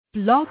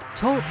Blog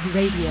Talk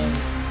Radio.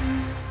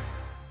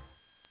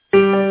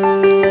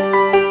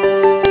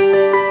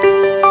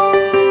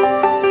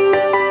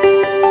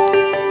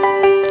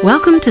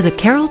 Welcome to the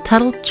Carol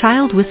Tuttle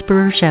Child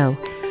Whisperer Show.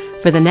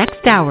 For the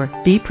next hour,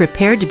 be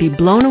prepared to be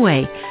blown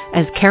away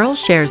as Carol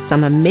shares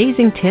some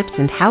amazing tips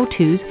and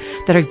how-tos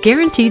that are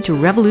guaranteed to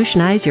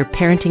revolutionize your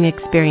parenting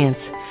experience.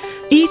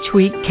 Each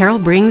week, Carol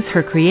brings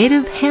her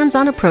creative,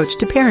 hands-on approach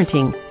to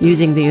parenting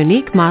using the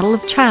unique model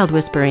of child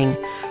whispering,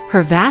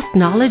 her vast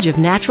knowledge of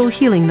natural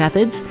healing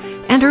methods,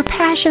 and her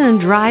passion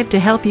and drive to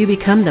help you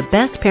become the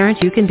best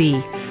parent you can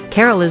be.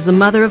 Carol is the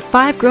mother of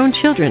 5 grown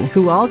children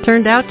who all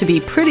turned out to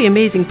be pretty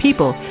amazing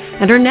people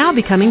and are now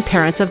becoming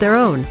parents of their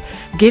own,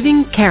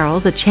 giving Carol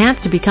the chance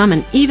to become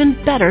an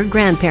even better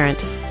grandparent.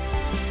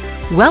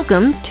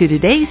 Welcome to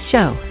today's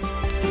show.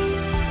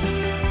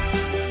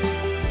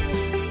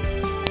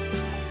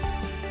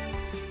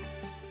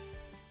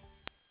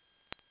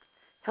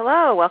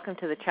 Hello, welcome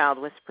to the Child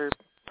Whisper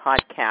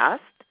podcast.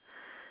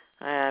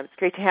 It's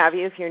great to have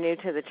you. If you're new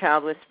to the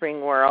Child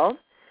Whispering world,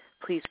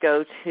 please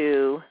go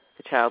to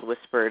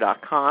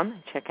thechildwhisperer.com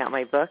and check out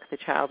my book, The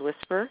Child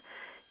Whisperer,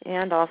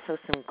 and also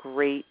some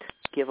great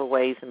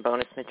giveaways and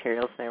bonus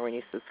materials there when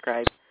you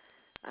subscribe,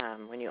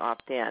 when you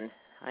opt in.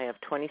 I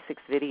have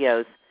 26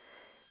 videos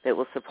that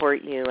will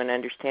support you in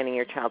understanding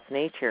your child's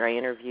nature. I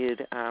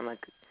interviewed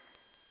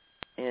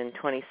in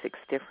 26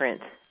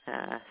 different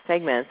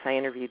segments. I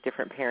interviewed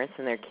different parents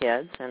and their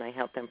kids, and I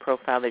helped them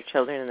profile their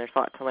children, and there's a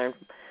lot to learn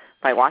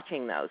by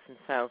watching those. And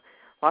so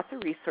lots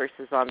of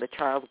resources on the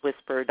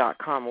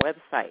childwhisperer.com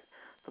website.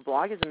 The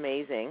blog is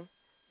amazing.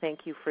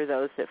 Thank you for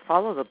those that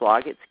follow the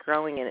blog. It's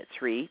growing in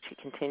its reach. It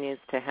continues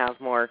to have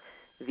more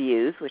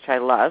views, which I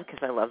love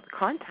because I love the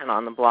content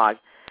on the blog,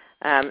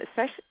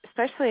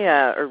 especially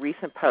a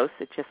recent post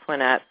that just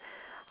went up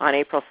on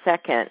April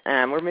 2nd.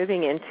 We're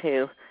moving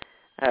into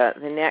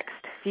the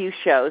next few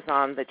shows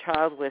on the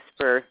Child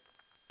Whisperer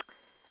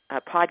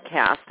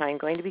podcast. I'm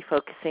going to be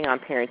focusing on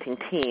parenting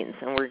teens,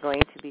 and we're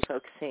going to be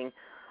focusing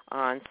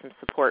on some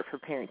support for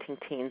parenting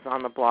teens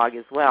on the blog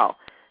as well.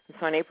 And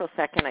so on April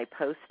 2nd, I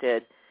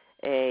posted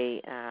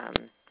a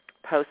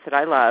post that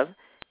I love.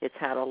 It's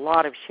had a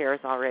lot of shares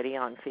already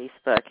on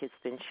Facebook. It's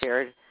been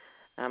shared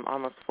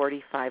almost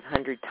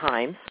 4,500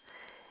 times,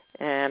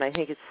 and I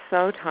think it's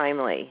so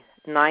timely.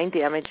 9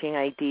 damaging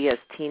ideas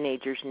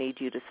teenagers need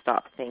you to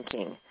stop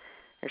thinking.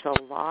 There's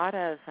a lot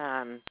of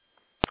kind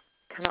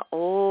of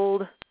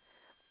old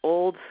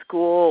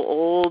school,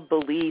 old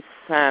beliefs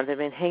that have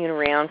been hanging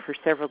around for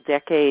several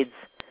decades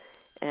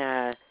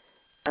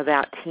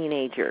about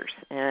teenagers.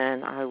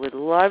 And I would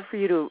love for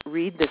you to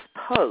read this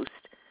post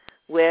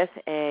with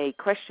a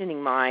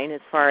questioning mind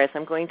as far as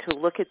I'm going to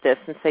look at this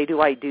and say,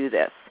 do I do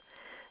this?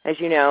 As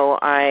you know,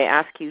 I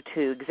ask you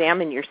to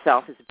examine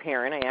yourself as a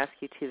parent. I ask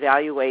you to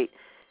evaluate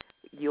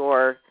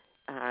your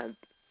own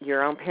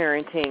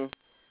parenting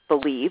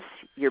beliefs,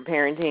 your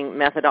parenting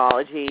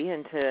methodology,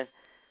 and to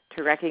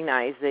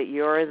recognize that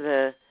you're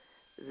the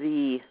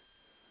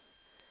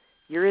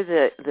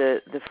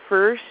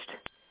first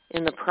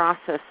in the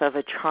process of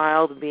a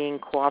child being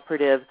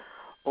cooperative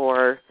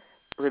or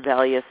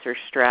rebellious or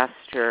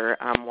stressed or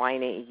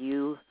whining.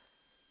 You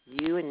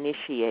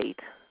initiate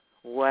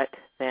what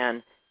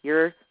then.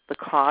 You're the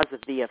cause of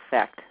the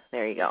effect.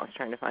 There you go. I was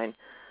trying to find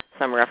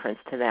some reference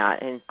to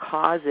that. And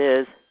cause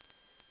is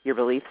your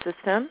belief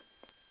system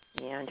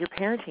and your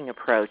parenting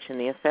approach, and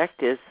the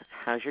effect is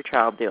how's your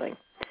child doing.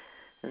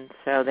 And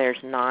so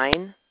there's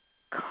 9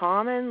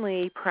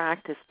 commonly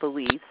practiced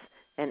beliefs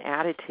and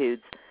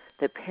attitudes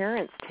that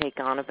parents take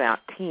on about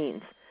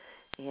teens.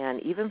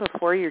 And even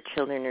before your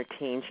children are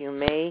teens, you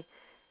may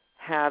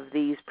have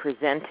these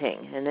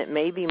presenting, and it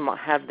may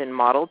have been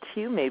modeled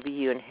to you. Maybe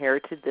you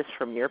inherited this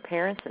from your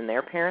parents and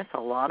their parents. A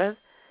lot of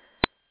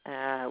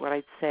what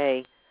I'd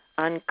say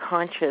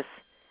unconscious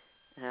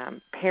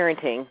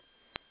parenting,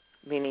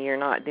 meaning you're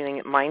not doing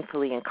it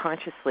mindfully and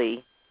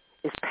consciously,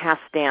 is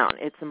passed down.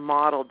 It's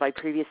modeled by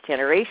previous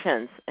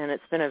generations, and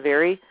it's been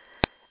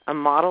a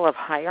model of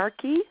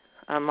hierarchy,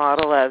 a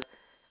model of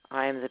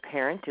I am the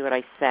parent, do what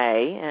I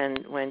say,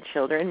 and when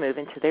children move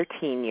into their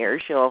teen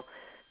years, you'll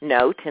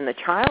note in the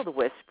Child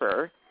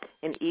Whisperer,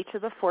 in each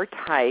of the 4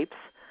 types,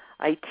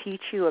 I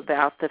teach you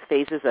about the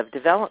phases of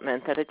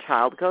development that a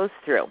child goes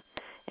through.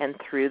 And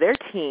through their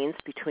teens,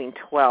 between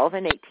 12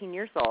 and 18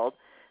 years old,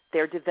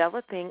 they're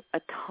developing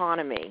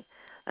autonomy,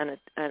 an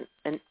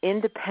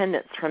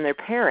independence from their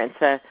parents.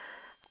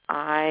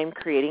 I'm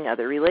creating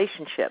other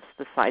relationships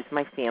besides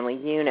my family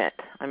unit.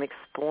 I'm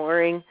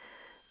exploring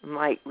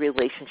my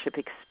relationship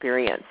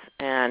experience.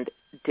 And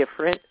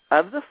different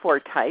of the 4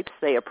 types,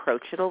 they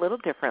approach it a little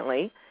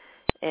differently.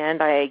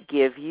 And I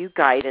give you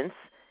guidance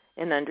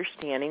in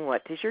understanding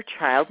what does your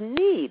child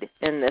need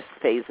in this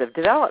phase of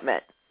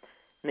development.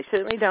 And they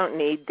certainly don't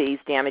need these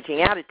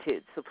damaging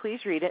attitudes. So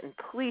please read it, and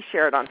please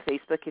share it on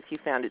Facebook if you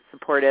found it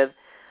supportive.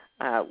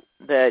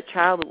 The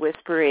Child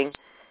Whispering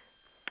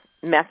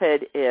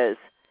method is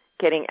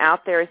getting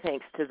out there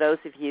thanks to those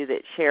of you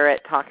that share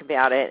it, talk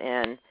about it,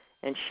 and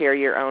share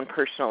your own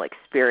personal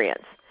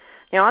experience.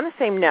 Now, on the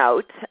same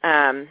note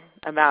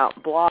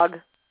about blog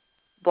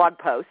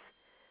posts,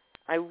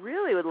 I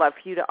really would love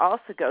for you to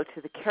also go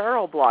to the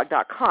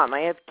carolblog.com.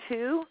 I have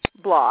 2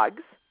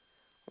 blogs.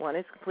 One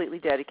is completely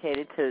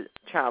dedicated to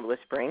child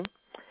whispering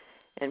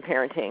and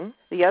parenting.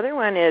 The other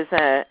one is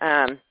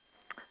a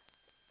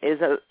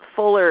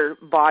fuller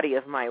body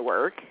of my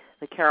work,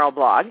 the Carol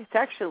blog. It's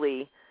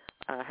actually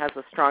has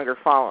a stronger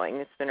following.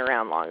 It's been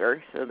around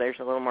longer, so there's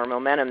a little more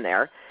momentum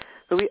there.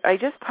 But I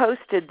just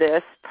posted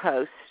this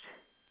post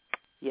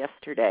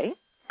yesterday,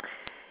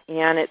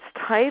 and it's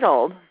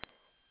titled,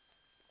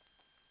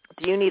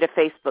 "Do You Need a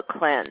Facebook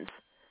Cleanse?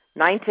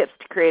 9 Tips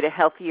to Create a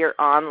Healthier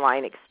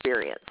Online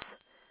Experience."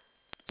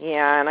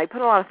 And I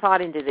put a lot of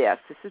thought into this.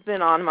 This has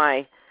been on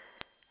my,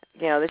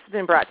 this has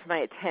been brought to my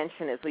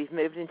attention as we've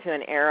moved into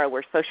an era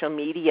where social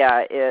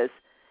media is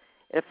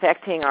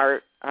affecting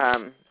our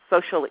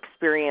social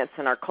experience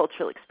and our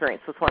cultural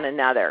experience with one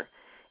another,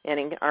 and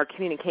in our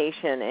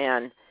communication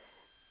and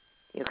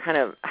kind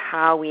of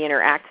how we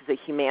interact as a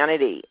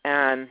humanity.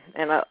 And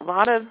a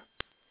lot of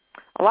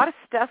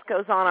stuff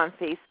goes on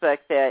Facebook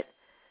that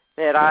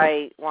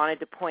I wanted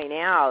to point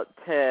out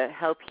to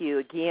help you,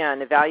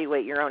 again,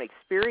 evaluate your own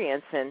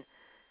experience and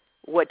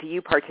what do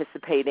you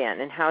participate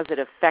in and how is it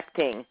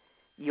affecting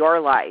your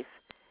life.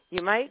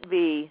 You might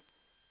be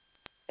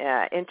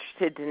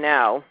interested to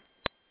know.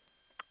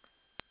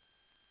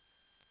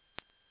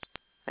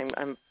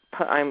 I'm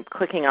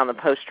clicking on the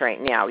post right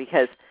now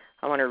because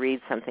I want to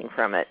read something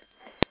from it.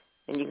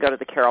 And you can go to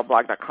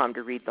thecarolblog.com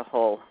to read the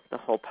whole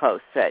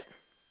post.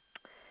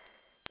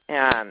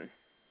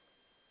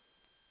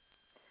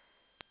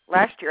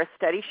 Last year, a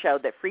study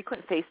showed that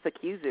frequent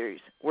Facebook users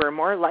were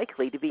more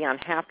likely to be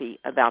unhappy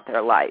about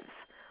their lives.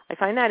 I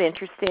find that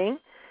interesting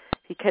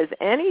because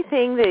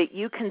anything that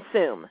you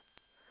consume,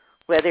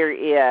 whether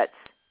it's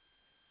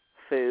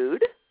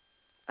food,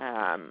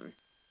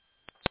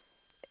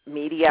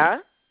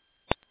 media,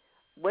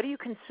 what are you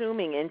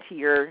consuming into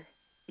your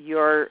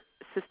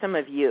system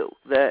of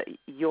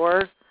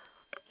your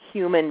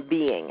human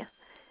being?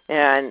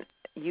 And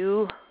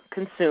you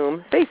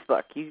consume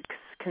Facebook. You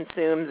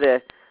consume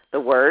the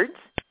words,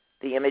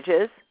 the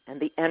images, and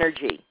the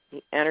energy.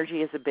 The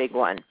energy is a big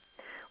one.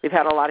 We've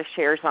had a lot of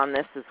shares on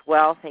this as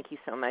well. Thank you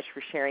so much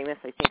for sharing this.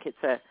 I think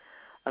it's a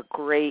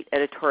great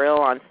editorial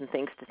on some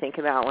things to think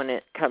about when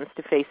it comes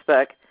to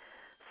Facebook.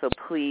 So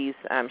please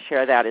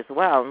share that as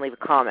well and leave a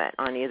comment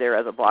on either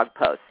of the blog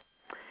posts.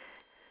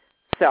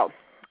 So,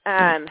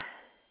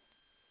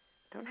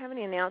 don't have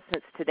any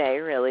announcements today,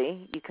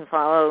 really. You can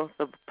follow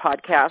the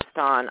podcast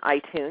on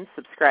iTunes,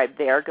 subscribe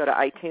there, go to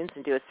iTunes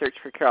and do a search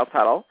for Carol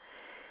Tuttle.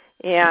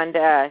 And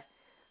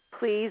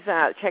please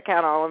check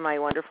out all of my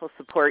wonderful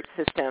support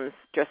systems,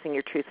 Dressing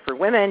Your Truth for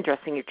Women,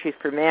 Dressing Your Truth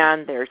for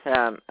Men.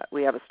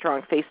 We have a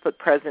strong Facebook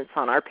presence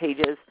on our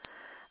pages.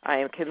 I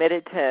am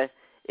committed to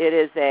it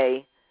is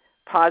a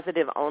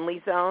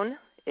positive-only zone.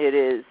 It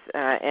is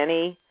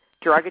any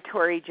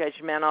derogatory,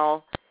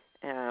 judgmental,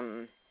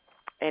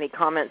 any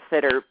comments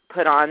that are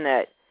put on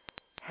that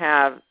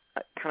have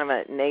kind of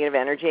a negative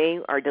energy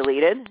are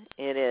deleted.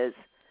 It is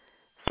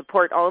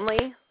support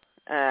only.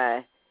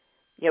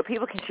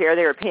 People can share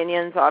their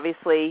opinions,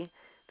 obviously,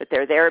 but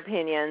they're their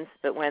opinions.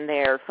 But when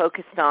they're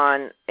focused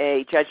on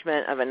a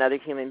judgment of another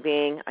human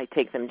being, I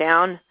take them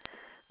down.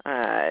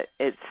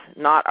 It's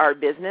not our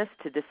business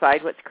to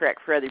decide what's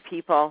correct for other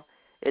people.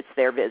 It's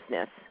their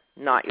business,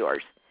 not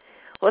yours.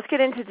 Well, let's get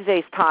into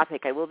today's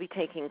topic. I will be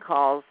taking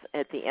calls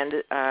at the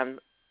end,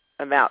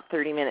 about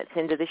 30 minutes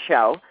into the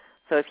show.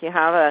 So if you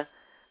have a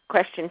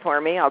question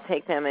for me, I'll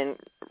take them in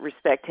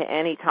respect to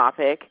any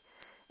topic.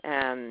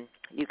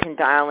 You can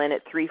dial in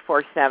at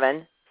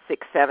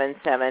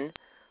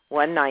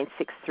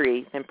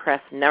 347-677-1963, then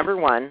press number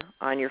 1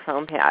 on your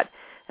phone pad.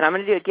 And I'm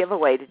going to do a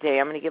giveaway today.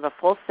 I'm going to give a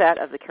full set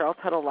of the Carol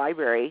Tuttle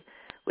Library,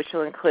 which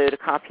will include a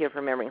copy of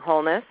Remembering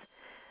Wholeness,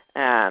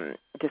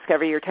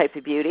 Discover Your Type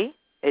of Beauty,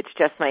 It's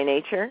Just My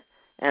Nature,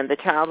 and The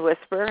Child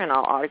Whisperer, and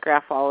I'll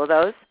autograph all of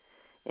those.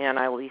 And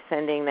I will be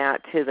sending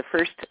that to the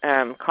first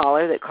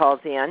caller that calls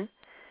in.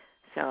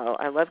 So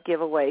I love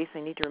giveaways.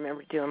 I need to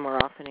remember to do them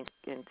more often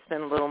and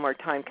spend a little more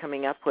time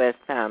coming up with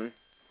some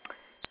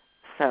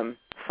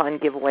fun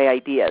giveaway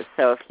ideas.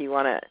 So if you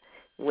want to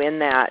win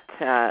that,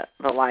 the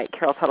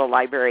Carol Tuttle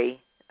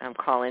Library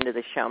call into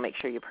the show, make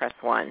sure you press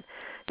 1.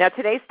 Now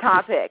today's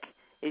topic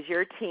is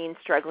your teen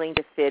struggling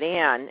to fit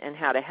in and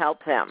how to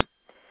help them.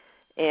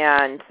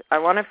 And I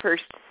want to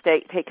first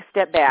take a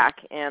step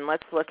back and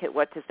let's look at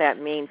what does that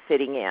mean,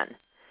 fitting in.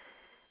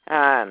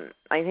 I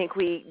think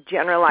we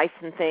generalize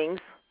some things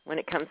when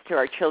it comes to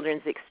our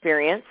children's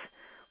experience.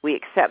 We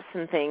accept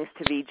some things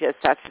to be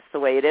that's just the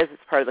way it is.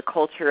 It's part of the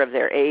culture of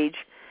their age.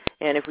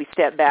 And if we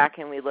step back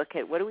and we look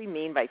at what do we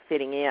mean by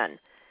fitting in,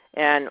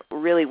 and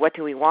really what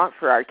do we want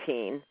for our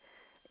teen,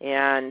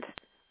 and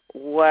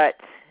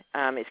what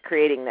is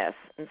creating this.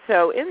 And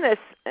so in this,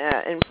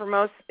 and for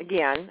most,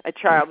 again, a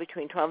child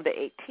between 12 to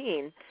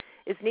 18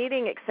 is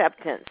needing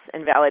acceptance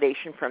and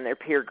validation from their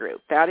peer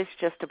group. That is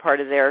just a part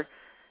of their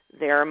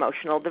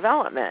emotional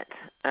development.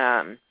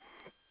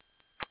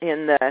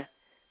 In the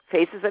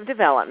phases of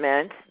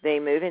development. They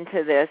move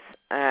into this,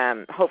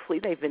 hopefully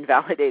they've been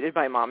validated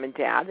by mom and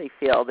dad. They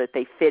feel that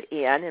they fit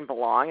in and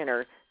belong and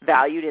are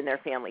valued in their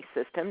family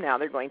system. Now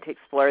they're going to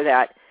explore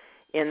that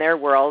in their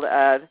world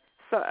of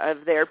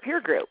their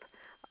peer group,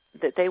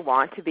 that they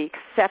want to be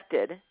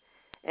accepted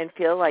and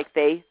feel like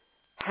they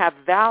have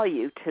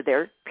value to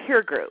their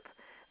peer group.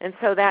 And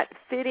so that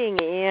fitting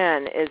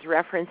in is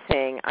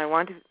referencing, I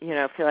want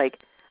to, feel like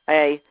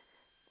I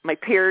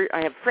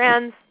have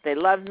friends, they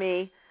love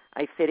me,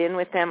 I fit in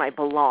with them, I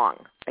belong.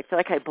 I feel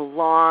like I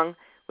belong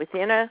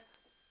within a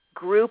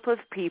group of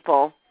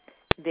people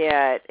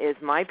that is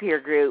my peer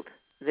group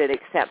that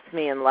accepts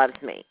me and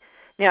loves me.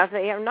 Now, if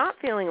they are not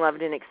feeling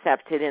loved and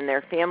accepted in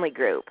their family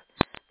group,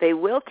 they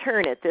will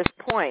turn at this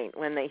point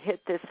when they hit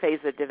this phase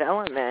of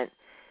development,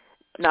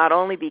 not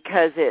only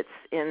because it's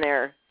in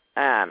their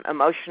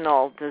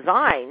emotional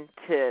design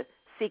to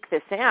seek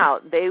this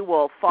out, they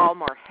will fall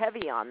more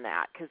heavy on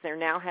that because they're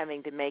now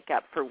having to make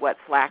up for what's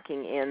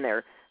lacking in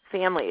their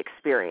family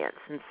experience.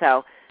 And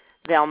so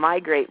they'll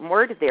migrate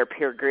more to their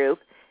peer group,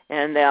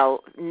 and they'll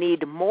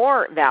need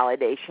more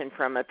validation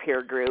from a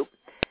peer group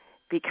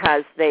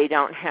because they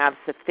don't have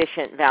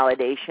sufficient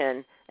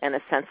validation and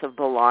a sense of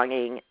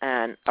belonging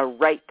and a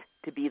right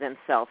to be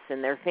themselves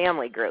in their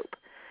family group.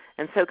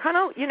 And so kind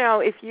of,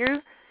 if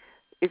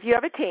you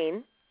have a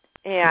teen,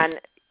 and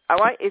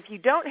if you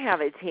don't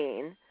have a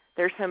teen,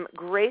 there's some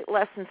great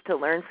lessons to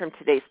learn from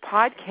today's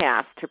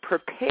podcast to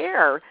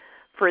prepare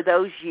for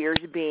those years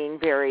being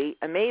very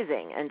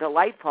amazing and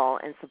delightful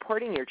and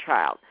supporting your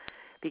child.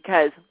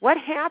 Because what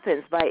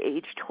happens by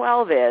age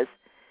 12 is,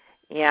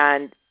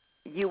 and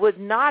you would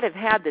not have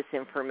had this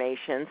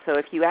information, so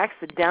if you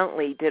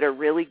accidentally did a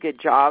really good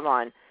job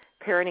on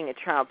parenting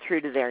a child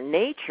true to their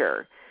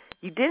nature,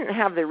 you didn't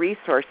have the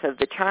resource of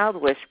the child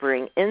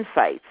whispering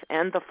insights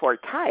and the 4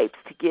 types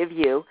to give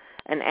you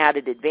an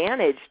added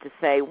advantage to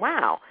say,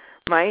 wow,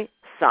 my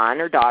son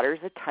or daughter is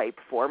a type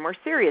 4 more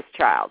serious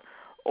child,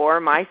 or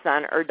my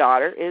son or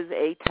daughter is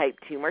a type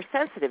 2 more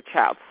sensitive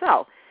child.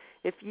 So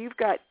if you've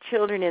got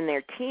children in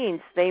their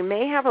teens, they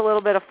may have a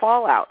little bit of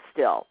fallout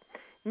still,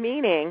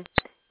 meaning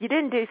you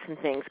didn't do some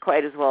things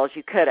quite as well as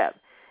you could have.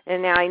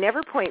 And now I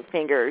never point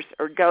fingers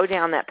or go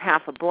down that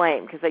path of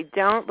blame because I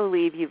don't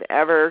believe you've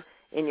ever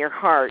in your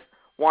heart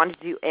wanted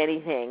to do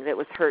anything that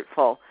was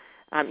hurtful.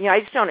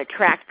 I just don't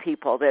attract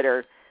people that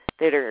are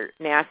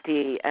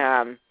nasty,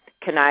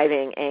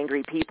 conniving,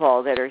 angry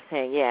people that are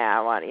saying, yeah,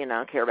 I want,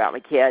 care about my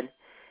kid.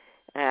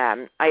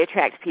 I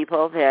attract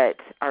people that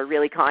are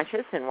really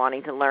conscious and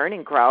wanting to learn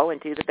and grow and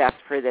do the best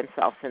for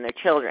themselves and their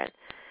children.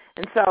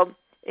 And so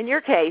in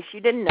your case,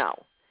 you didn't know.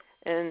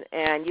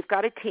 And you've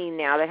got a teen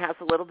now that has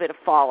a little bit of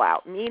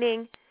fallout,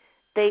 meaning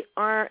they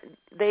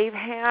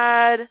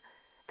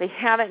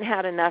haven't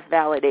had enough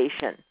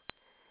validation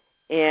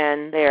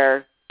in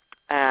their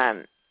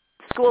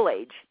school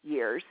age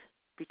years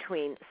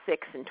between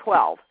 6 and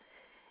 12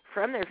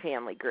 from their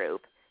family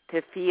group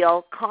to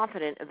feel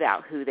confident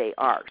about who they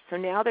are. So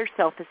now their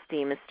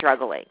self-esteem is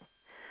struggling.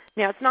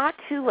 Now, it's not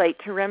too late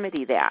to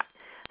remedy that.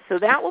 So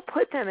that will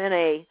put them in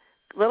a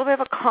little bit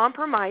of a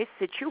compromised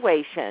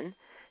situation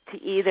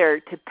to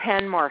either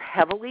depend more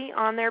heavily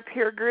on their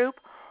peer group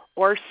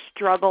or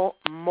struggle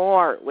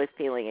more with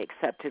feeling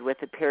accepted with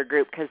the peer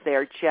group because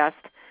they're just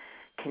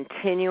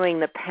continuing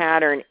the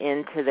pattern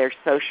into their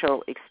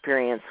social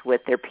experience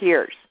with their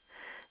peers.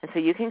 And so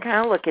you can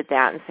kind of look at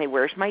that and say,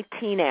 where's my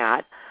teen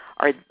at?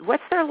 Or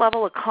what's their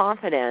level of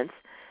confidence?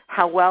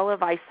 How well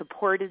have I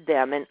supported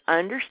them in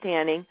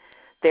understanding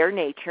their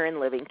nature and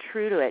living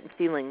true to it and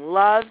feeling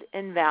loved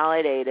and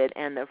validated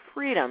and the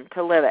freedom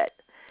to live it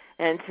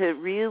and to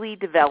really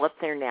develop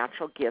their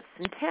natural gifts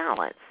and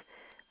talents,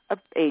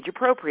 age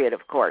appropriate,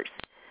 of course.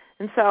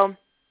 And so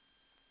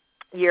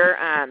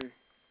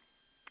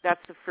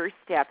that's the first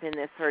step in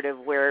this sort of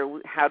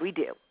how do we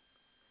do?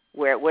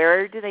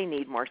 Where do they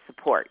need more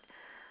support?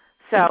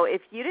 So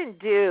if you didn't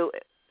do,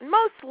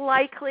 most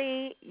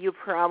likely you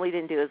probably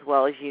didn't do as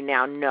well as you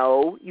now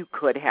know you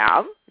could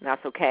have. And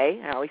that's okay.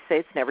 I always say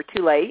it's never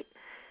too late.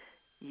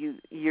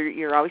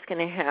 You're always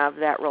going to have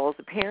that role as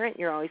a parent.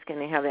 You're always going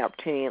to have the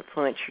opportunity to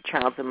influence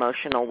your child's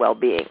emotional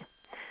well-being.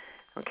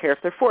 I don't care if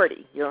they're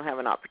 40. You'll have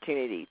an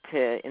opportunity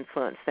to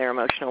influence their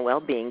emotional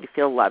well-being to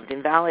feel loved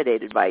and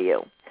validated by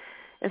you.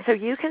 And so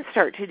you can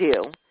start to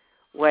do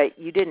what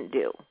you didn't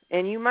do.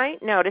 And you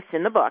might notice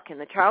in the book, in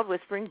the Child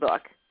Whispering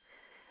book,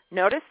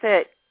 notice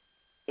that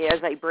as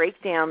I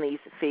break down these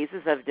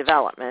phases of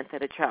development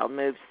that a child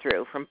moves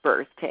through from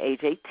birth to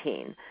age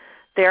 18,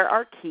 there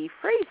are key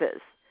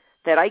phrases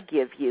that I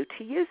give you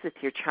to use with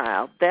your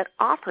child that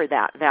offer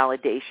that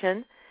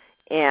validation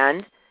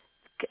and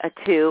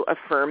to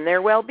affirm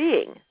their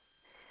well-being.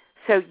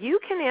 So you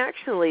can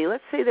actually,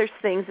 let's say there's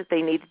things that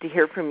they needed to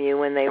hear from you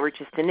when they were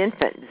just an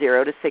infant,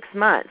 0 to 6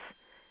 months.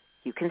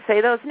 You can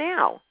say those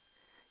now.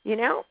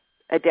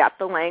 Adapt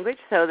the language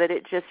so that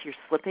you're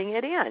slipping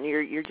it in.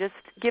 You're just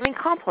giving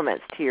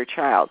compliments to your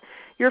child.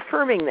 You're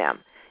affirming them.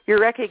 You're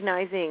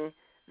recognizing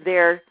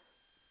their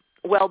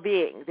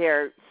well-being,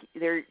 their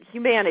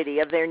humanity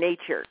of their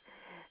nature.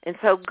 And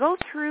so go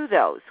through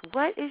those.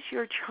 What is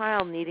your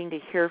child needing to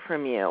hear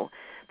from you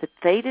that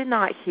they did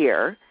not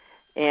hear?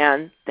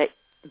 And that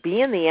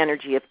be in the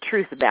energy of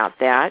truth about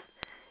that.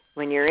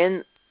 When you're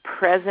in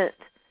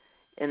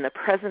the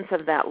presence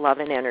of that love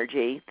and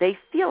energy, they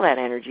feel that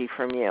energy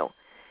from you.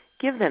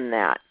 Give them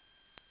that.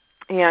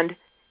 And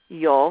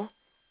you'll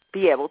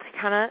be able to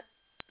kind of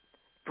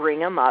bring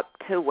them up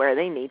to where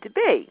they need to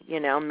be,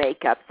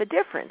 make up the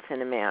difference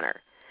in a manner.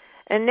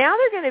 And now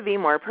they're going to be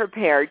more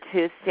prepared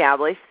to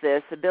establish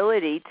this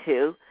ability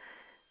to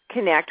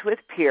connect with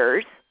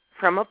peers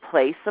from a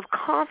place of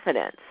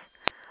confidence,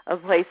 a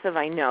place of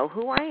I know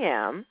who I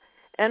am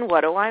and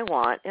what do I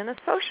want in a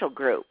social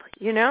group.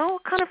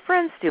 What kind of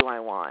friends do I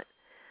want?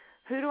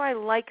 Who do I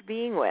like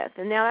being with?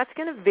 And now that's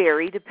going to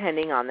vary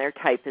depending on their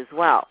type as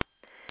well,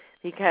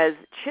 because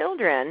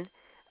children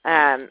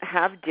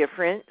have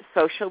different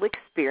social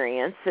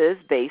experiences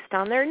based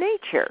on their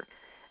nature.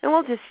 And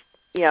we'll just,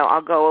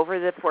 I'll go over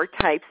the 4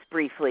 types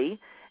briefly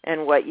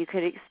and what you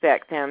could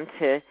expect them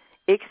to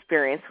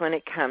experience when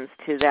it comes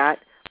to that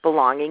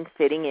belonging,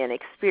 fitting in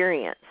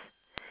experience.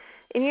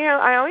 And,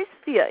 I always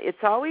feel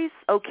it's always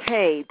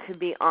okay to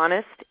be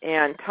honest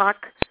and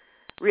talk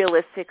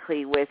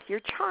realistically with your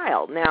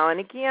child. Now, and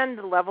again,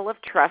 the level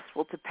of trust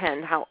will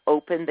depend how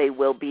open they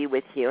will be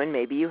with you, and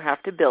maybe you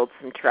have to build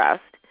some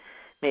trust.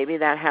 Maybe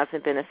that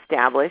hasn't been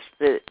established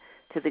to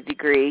the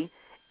degree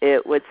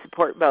it would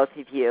support both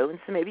of you. And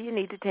so maybe you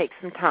need to take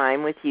some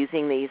time with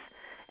using these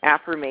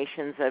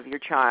affirmations of your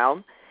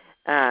child,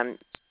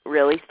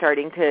 really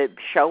starting to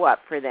show up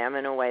for them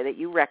in a way that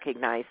you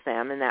recognize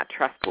them, and that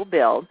trust will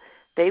build.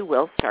 They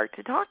will start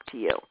to talk to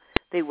you.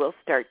 They will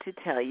start to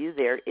tell you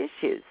their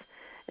issues.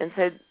 And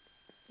so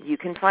you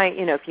can find,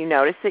 if you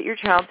notice that your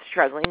child's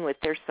struggling with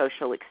their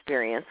social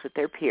experience with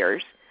their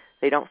peers,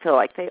 they don't feel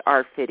like they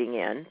are fitting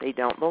in, they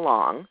don't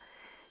belong,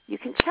 you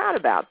can chat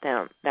about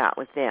that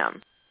with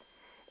them.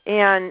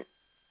 And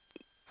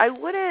I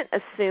wouldn't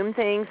assume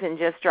things and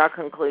just draw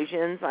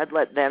conclusions. I'd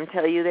let them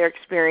tell you their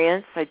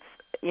experience.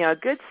 A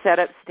good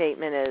setup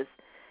statement is,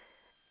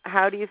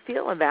 how do you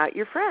feel about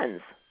your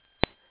friends?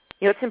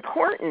 It's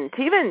important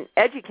to even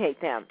educate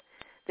them.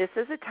 This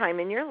is a time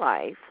in your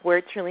life where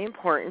it's really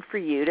important for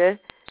you to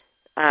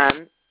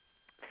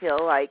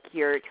feel like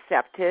you're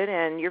accepted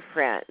and your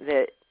friend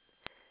that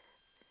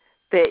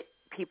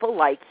people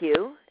like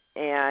you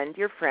and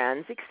your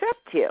friends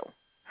accept you.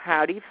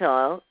 How do you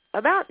feel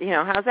about,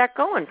 how's that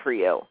going for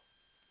you?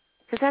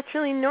 Because that's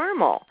really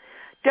normal.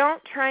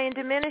 Don't try and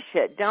diminish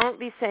it. Don't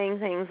be saying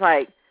things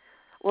like,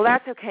 well,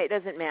 that's okay, it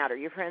doesn't matter.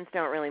 Your friends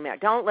don't really matter.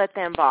 Don't let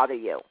them bother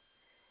you.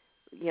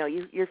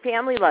 Your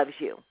family loves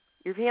you.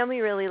 Your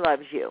family really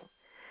loves you.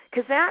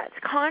 Because that's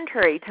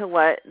contrary to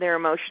what their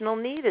emotional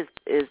need is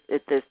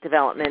at this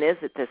development is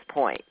at this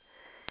point.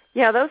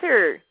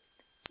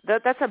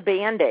 That's a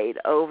Band-Aid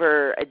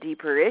over a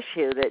deeper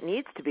issue that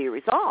needs to be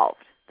resolved,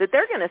 that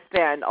they're going to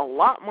spend a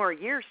lot more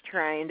years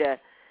trying to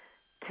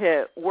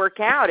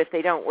work out if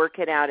they don't work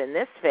it out in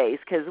this phase.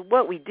 Because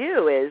what we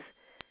do is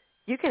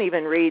you can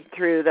even read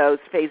through those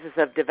phases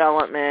of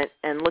development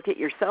and look at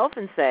yourself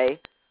and say,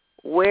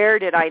 where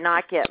did I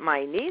not get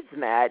my needs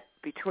met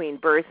between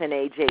birth and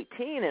age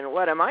 18, and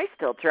what am I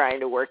still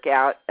trying to work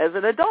out as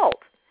an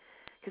adult?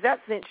 Because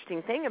that's the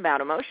interesting thing about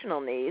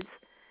emotional needs.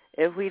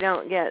 If we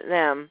don't get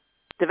them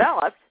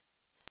developed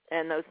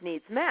and those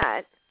needs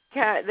met,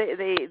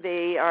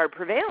 they are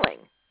prevailing,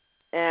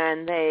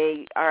 and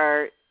they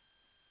are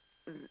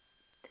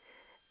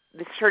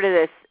sort of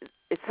this,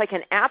 it's like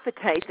an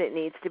appetite that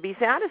needs to be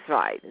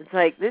satisfied. It's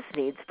like this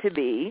needs to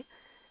be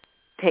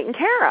taken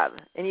care of,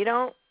 and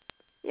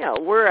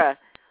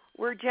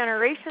we're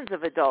generations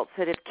of adults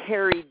that have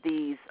carried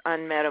these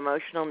unmet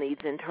emotional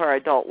needs into our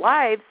adult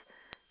lives,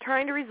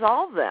 trying to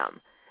resolve them,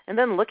 and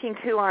then looking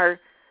to our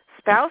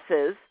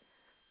spouses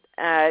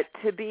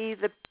to be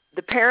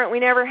the parent we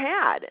never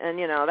had. And,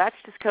 that's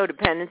just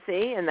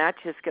codependency, and that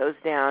just goes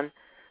down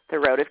the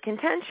road of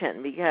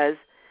contention, because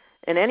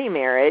in any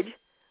marriage,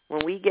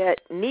 when we get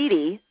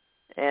needy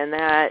and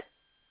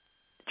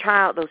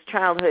those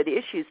childhood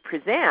issues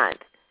present,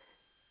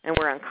 and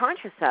we're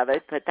unconscious of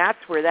it, but that's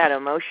where that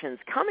emotion's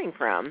coming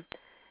from,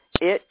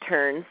 it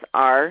turns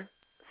our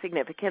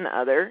significant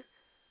other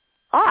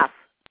off.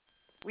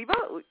 We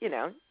both, you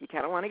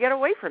kind of want to get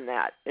away from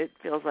that. It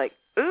feels like,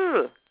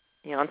 ooh,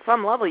 on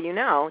some level,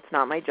 it's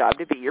not my job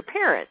to be your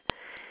parent.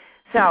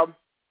 So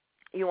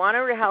you want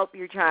to help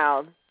your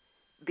child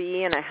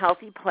be in a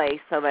healthy place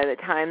so by the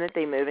time that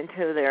they move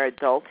into their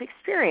adult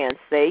experience,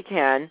 they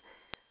can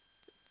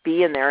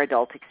be in their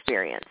adult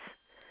experience.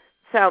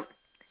 So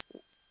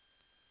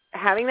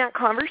having that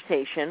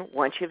conversation,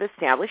 once you've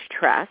established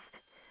trust,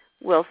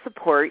 will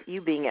support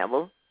you being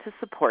able to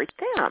support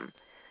them.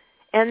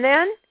 And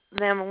then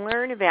them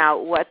learn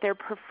about what their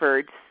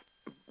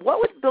what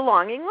would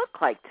belonging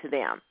look like to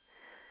them?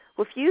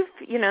 Well,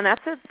 if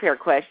that's a fair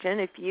question.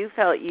 If you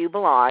felt you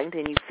belonged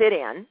and you fit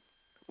in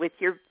with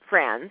your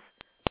friends,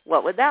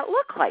 what would that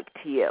look like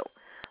to you?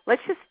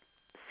 Let's just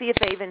see if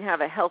they even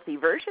have a healthy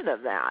version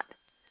of that.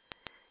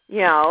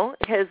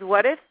 because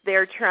what if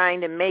they're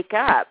trying to make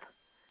up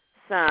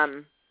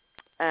something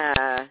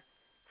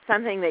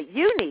that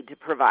you need to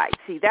provide?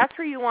 See, that's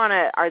where you want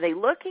to, are they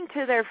looking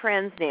to their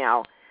friends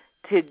now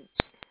to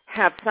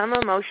have some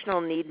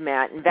emotional need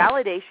met and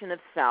validation of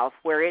self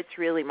where it's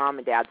really mom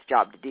and dad's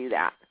job to do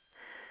that?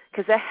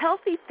 Because a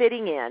healthy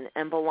fitting in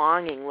and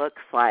belonging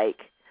looks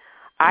like,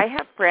 I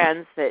have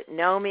friends that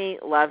know me,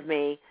 love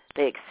me,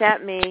 they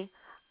accept me,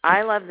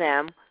 I love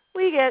them.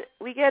 We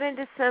get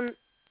into some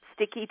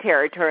sticky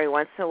territory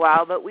once in a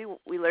while, but we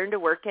learn to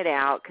work it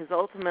out because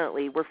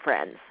ultimately we're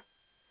friends.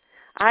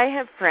 I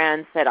have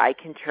friends that I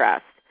can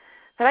trust,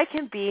 that I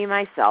can be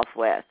myself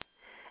with.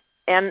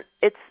 And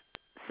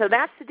so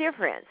that's the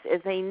difference,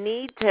 is they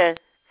need to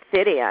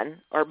fit in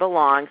or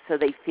belong so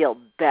they feel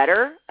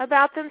better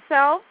about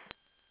themselves.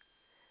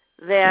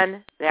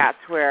 Then that's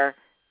where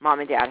mom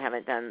and dad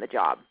haven't done the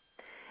job.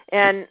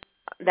 And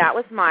that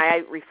was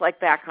I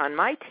reflect back on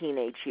my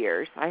teenage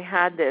years. I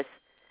had this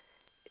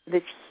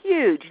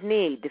huge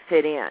need to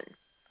fit in.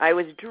 I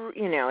was,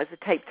 as a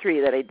type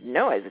 3 that I didn't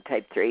know I was a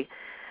type 3.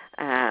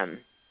 I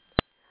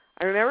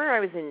remember I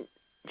was in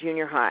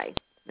junior high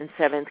in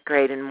 7th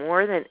grade, and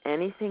more than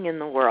anything in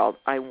the world,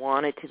 I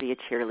wanted to be a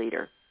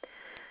cheerleader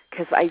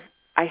because I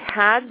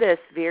had this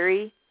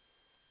very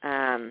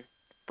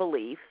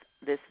belief,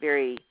 this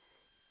very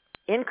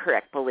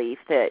incorrect belief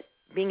that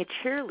being a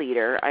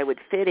cheerleader, I would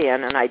fit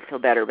in and I'd feel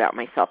better about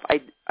myself.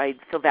 I'd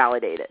feel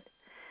validated.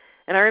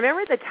 And I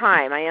remember at the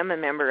time, I am a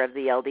member of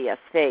the LDS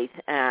faith,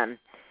 and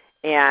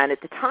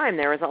at the time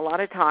there was a lot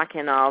of talk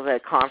in all the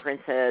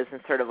conferences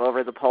and sort of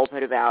over the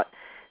pulpit about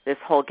this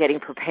whole getting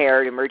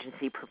prepared,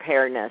 emergency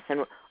preparedness.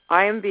 And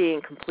I am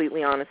being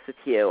completely honest with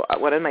you.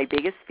 One of my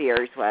biggest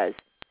fears was,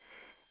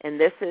 and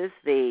this is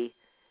the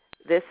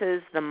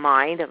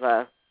mind of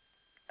a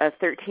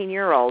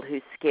 13-year-old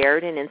who's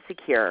scared and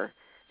insecure,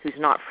 who's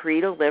not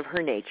free to live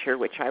her nature,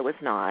 which I was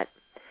not.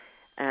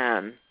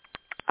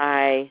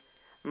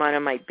 One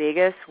of my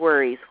biggest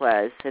worries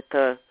was that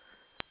the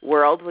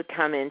world would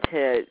come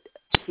into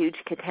huge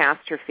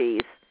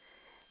catastrophes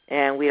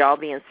and we'd all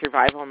be in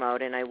survival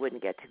mode and I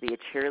wouldn't get to be a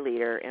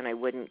cheerleader and I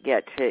wouldn't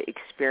get to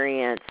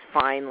experience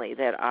finally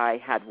that I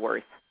had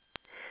worth.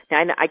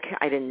 Now,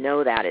 I didn't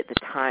know that at the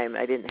time.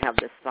 I didn't have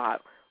this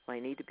thought, well, I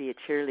need to be a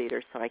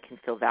cheerleader so I can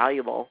feel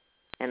valuable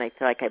and I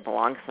feel like I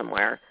belong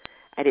somewhere.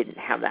 I didn't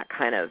have that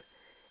kind of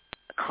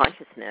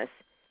consciousness,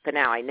 but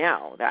now I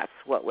know that's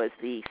what was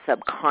the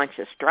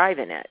subconscious drive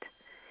in it.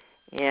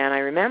 And I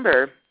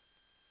remember,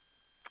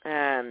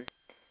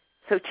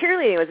 so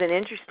cheerleading was an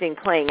interesting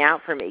playing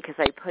out for me because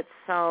I put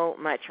so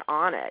much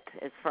on it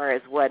as far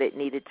as what it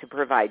needed to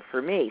provide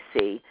for me,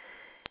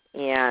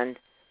 and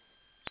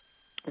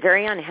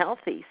very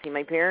unhealthy.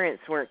 My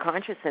parents weren't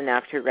conscious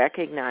enough to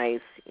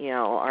recognize,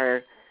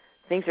 our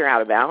things are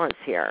out of balance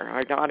here.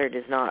 Our daughter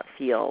does not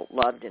feel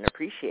loved and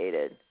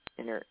appreciated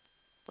in her.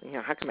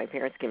 How can my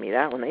parents give me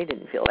that when they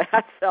didn't feel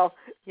that? So,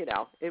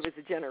 it was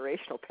a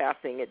generational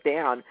passing it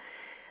down.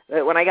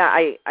 But when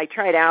I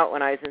tried out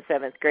when I was in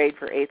 7th grade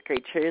for 8th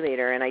grade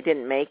cheerleader, and I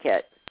didn't make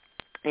it.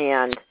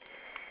 And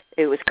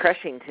it was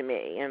crushing to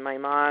me. And my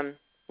mom,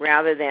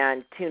 rather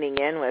than tuning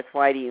in with,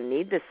 why do you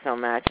need this so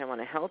much? I want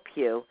to help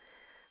you.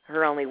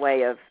 Her only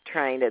way of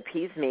trying to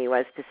appease me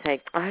was to say,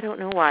 I don't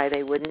know why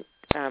they wouldn't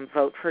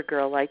vote for a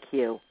girl like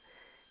you,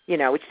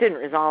 which didn't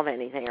resolve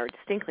anything. I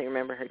distinctly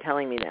remember her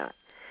telling me that.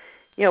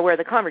 Where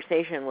the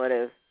conversation would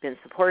have been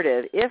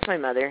supportive if my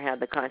mother had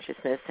the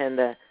consciousness and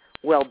the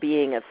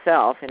well-being of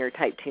self and her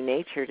type 2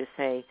 nature to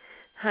say,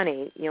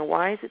 honey,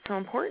 why is it so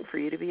important for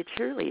you to be a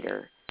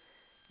cheerleader?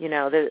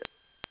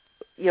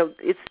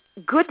 It's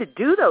good to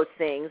do those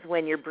things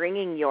when you're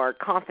bringing your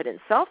confident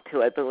self to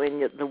it, but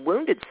when the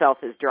wounded self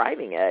is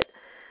driving it,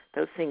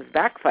 those things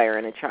backfire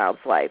in a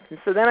child's life. And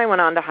so then I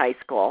went on to high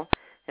school,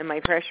 and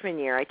my freshman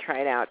year I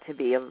tried out to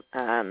be a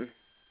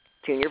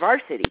junior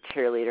varsity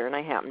cheerleader, and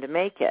I happened to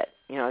make it.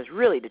 I was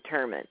really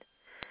determined.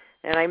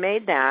 And I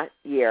made that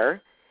year,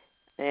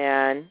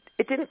 and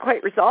it didn't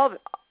quite resolve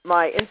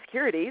my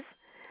insecurities.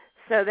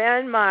 So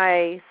then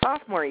my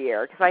sophomore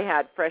year, because I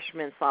had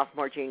freshman,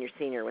 sophomore, junior,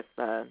 senior with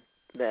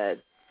the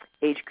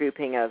age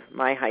grouping of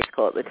my high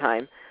school at the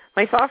time,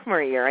 my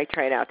sophomore year I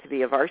tried out to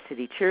be a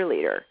varsity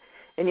cheerleader.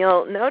 And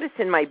you'll notice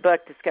in my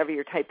book, Discover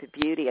Your Type of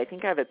Beauty, I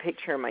think I have a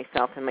picture of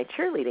myself in my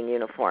cheerleading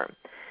uniform.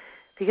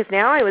 Because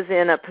now I was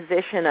in a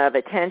position of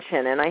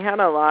attention, and I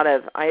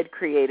had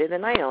created,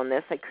 and I own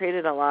this, I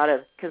created a lot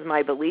of, because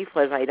my belief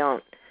was I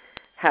don't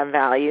have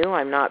value,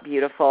 I'm not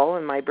beautiful,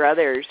 and my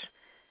brothers,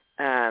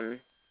 they're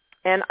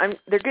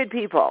good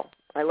people.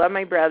 I love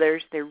my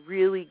brothers, they're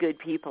really good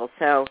people.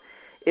 So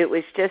it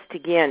was just,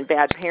 again,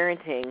 bad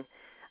parenting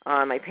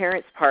on my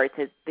parents' part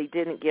that they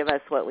didn't give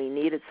us what we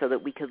needed so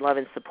that we could love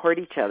and support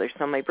each other.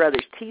 So my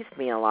brothers teased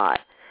me a lot.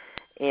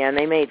 And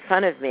they made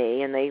fun of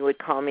me, and they would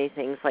call me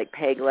things like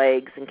peg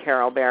legs and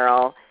Carol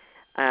Barrel.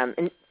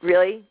 And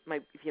really,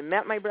 if you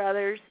met my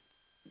brothers,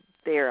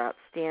 they are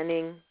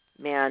outstanding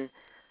men.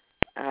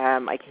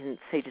 I can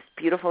say just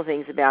beautiful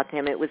things about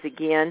them. It was,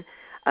 again,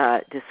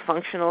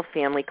 dysfunctional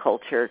family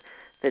culture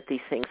that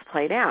these things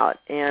played out.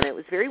 And it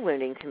was very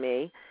wounding to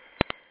me.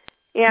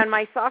 And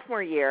my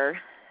sophomore year,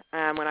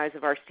 when I was a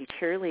varsity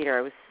cheerleader,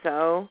 I was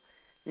so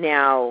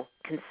now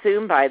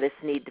consumed by this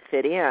need to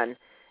fit in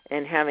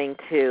and having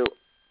to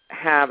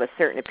have a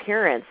certain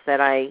appearance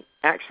that I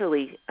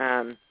actually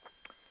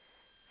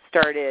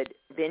started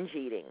binge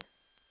eating.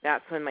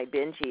 That's when my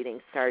binge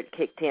eating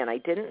kicked in. I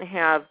didn't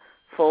have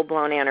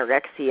full-blown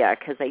anorexia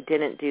because I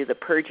didn't do the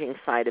purging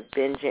side of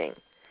binging.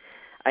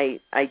 I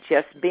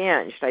just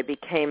binged. I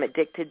became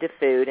addicted to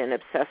food and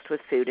obsessed with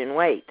food and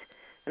weight.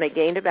 And I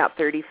gained about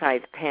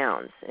 35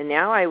 pounds. And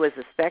now I was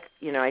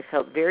I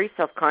felt very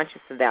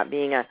self-conscious of that,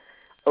 being a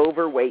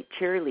overweight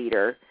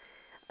cheerleader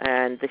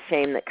and the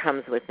shame that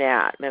comes with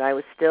that. But I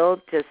was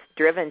still just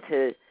driven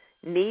to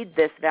need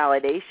this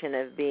validation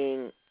of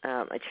being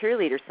a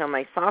cheerleader. So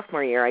my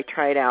sophomore year, I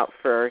tried out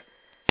for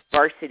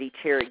varsity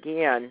cheer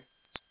again.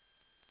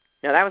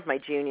 No, that was my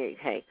junior year.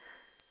 Hey,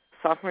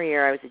 sophomore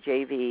year, I was a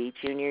JV.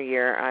 Junior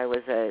year, I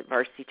was a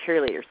varsity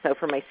cheerleader. So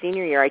for my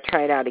senior year, I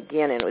tried out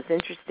again, and it was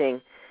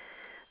interesting.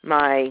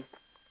 My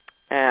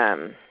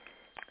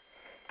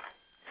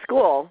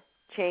school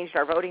changed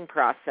our voting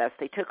process.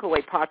 They took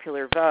away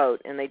popular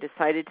vote, and they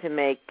decided to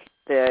make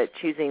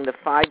choosing the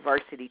 5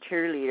 varsity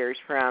cheerleaders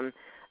from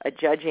a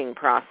judging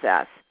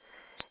process.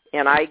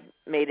 And I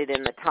made it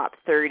in the top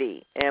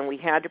 30, and we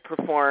had to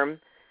perform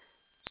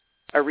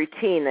a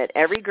routine that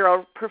every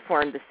girl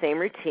performed the same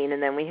routine,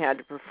 and then we had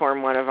to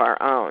perform one of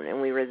our own,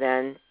 and we were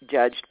then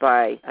judged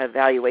by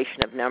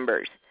evaluation of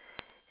numbers.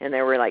 And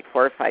there were like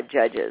 4 or 5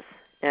 judges.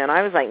 And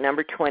I was like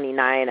number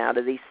 29 out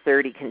of these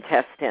 30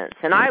 contestants.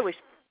 And I was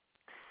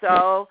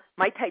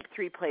my type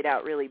 3 played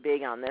out really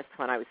big on this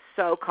one. I was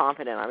so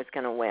confident I was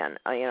going to win.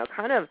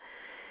 Kind of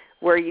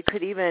where you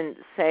could even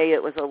say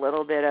it was a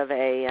little bit of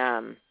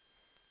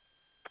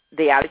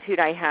the attitude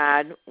I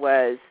had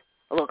was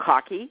a little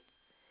cocky.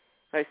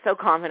 I was so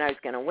confident I was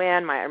going to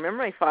win. I remember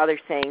my father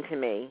saying to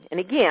me, and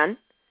again,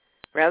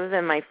 rather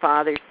than my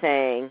father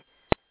saying,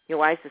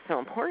 why is this so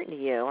important to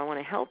you? I want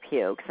to help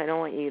you because I don't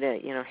want you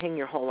to, hang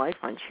your whole life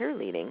on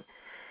cheerleading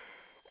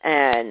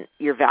and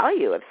your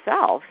value of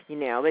self,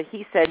 But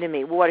he said to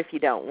me, well, what if you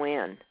don't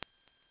win?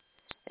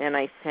 And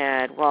I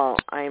said, well,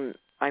 I'm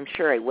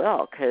sure I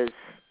will because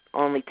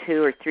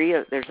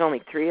there's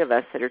only 3 of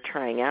us that are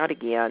trying out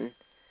again.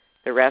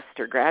 The rest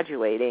are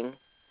graduating.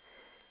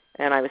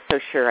 And I was so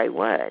sure I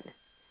would.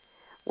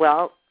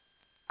 Well,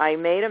 I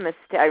made a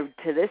mistake. I,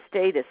 to this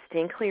day,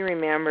 distinctly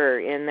remember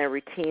in the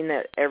routine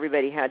that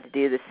everybody had to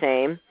do the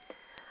same.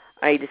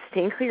 I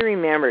distinctly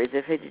remember, as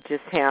if it had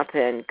just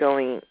happened,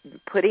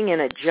 putting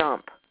in a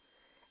jump.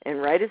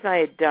 And right as I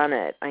had done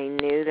it, I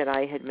knew that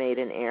I had made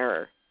an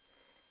error.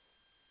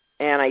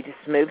 And I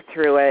just moved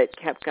through it,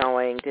 kept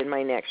going, did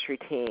my next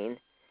routine.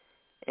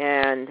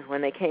 And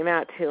when they came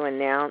out to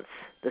announce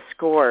the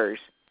scores,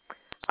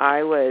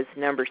 I was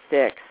number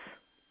 6,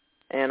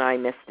 and I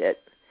missed it.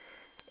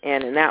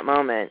 And in that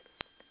moment,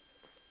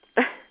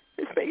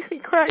 this makes me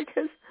cry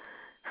because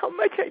how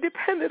much I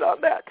depended on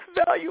that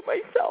to value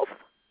myself.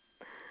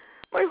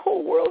 My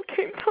whole world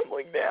came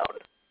tumbling down.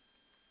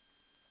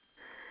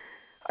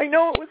 I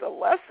know it was a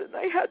lesson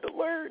I had to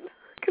learn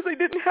because I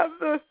didn't have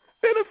the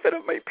benefit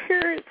of my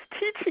parents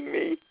teaching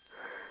me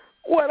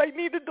what I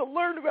needed to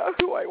learn about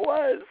who I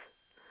was.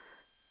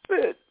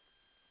 That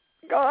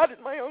God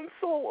and my own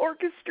soul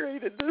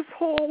orchestrated this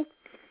whole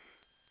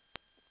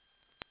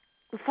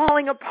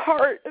falling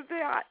apart of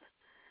that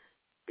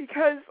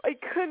because I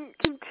couldn't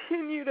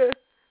continue to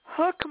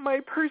hook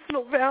my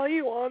personal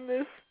value on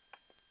this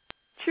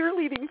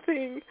cheerleading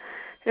thing,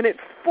 and it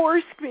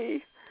forced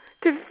me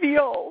to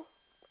feel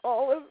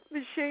all of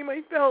the shame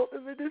I felt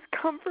and the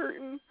discomfort,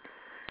 and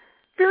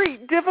very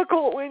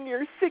difficult when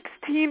you're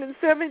 16 and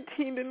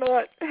 17 to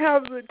not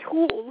have the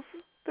tools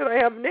that I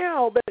have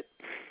now. But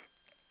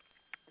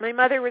my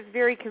mother was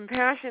very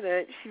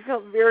compassionate. She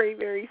felt very,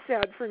 very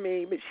sad for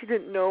me, but she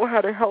didn't know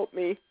how to help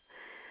me.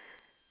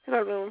 And I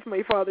don't know if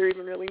my father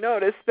even really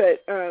noticed,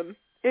 but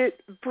it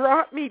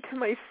brought me to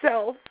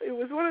myself. It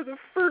was one of the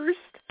first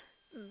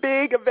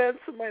big events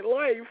of my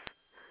life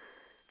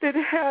that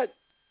had,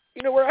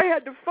 where I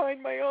had to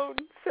find my own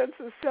sense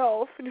of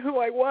self and who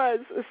I was,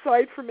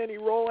 aside from any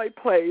role I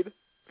played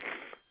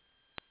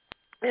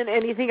and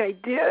anything I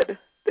did,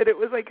 that it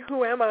was like,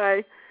 who am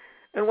I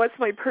and what's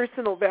my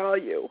personal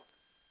value?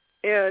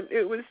 And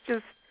it was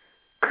just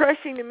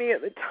crushing to me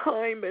at the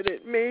time, but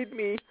it made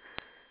me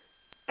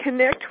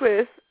connect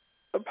with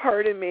a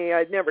part of me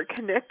I'd never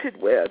connected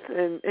with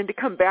and to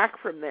come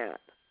back from that.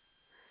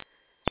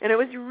 And it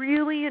was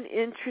really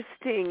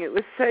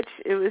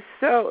it was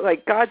so,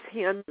 like God's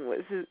hand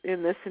was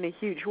in this in a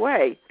huge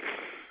way,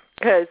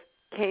 because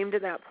came to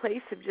that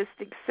place of just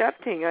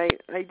accepting. I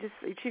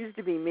choose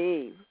to be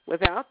me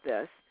without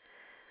this.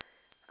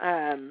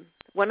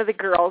 One of the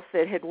girls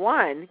that had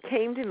won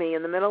came to me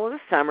in the middle of the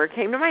summer,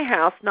 came to my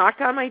house,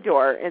 knocked on my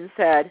door, and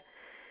said,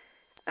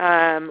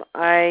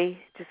 I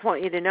just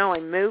want you to know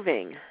I'm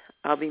moving.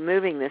 I'll be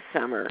moving this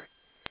summer.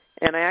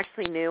 And I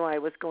actually knew I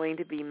was going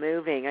to be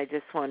moving. I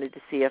just wanted to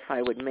see if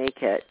I would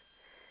make it.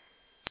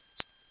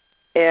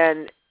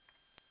 And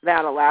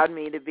that allowed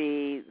me to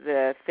be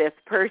the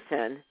fifth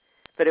person.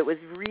 But it was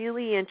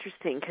really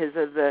interesting because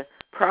of the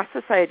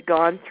process I had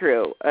gone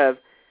through of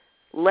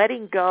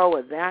letting go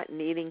of that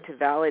needing to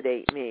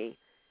validate me.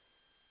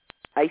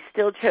 I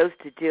still chose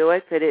to do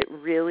it, but it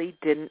really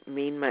didn't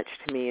mean much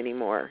to me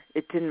anymore.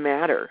 It didn't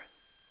matter.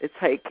 It's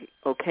like,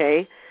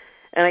 okay.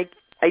 And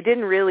I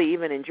didn't really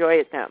even enjoy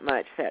it that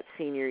much that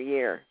senior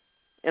year.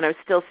 And I was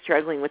still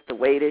struggling with the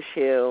weight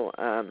issue,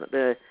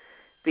 the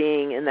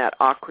being in that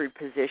awkward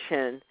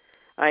position.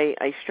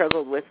 I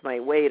struggled with my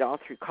weight all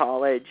through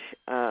college,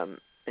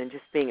 and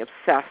just being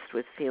obsessed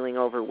with feeling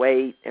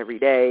overweight every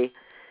day,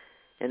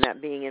 and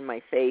that being in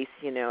my face,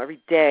 every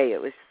day.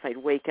 It was just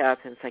I'd wake up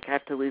and it's like, I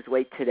have to lose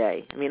weight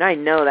today. I mean, I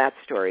know that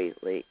story,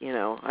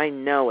 I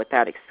know what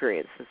that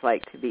experience is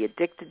like, to be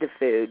addicted to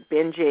food,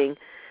 binging,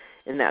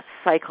 in that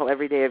cycle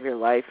every day of your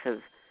life of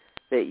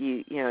that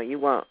you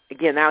won't.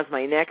 Again, that was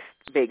my next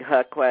big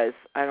hook, was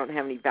I don't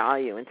have any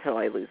value until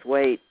I lose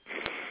weight.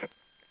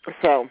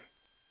 So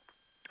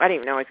I didn't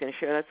even know I was going to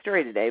share that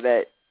story today,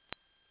 but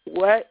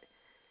what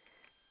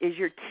is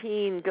your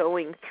teen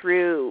going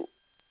through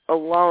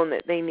alone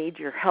that they need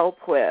your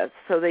help with?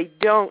 So they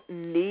don't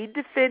need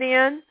to fit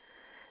in.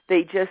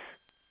 They just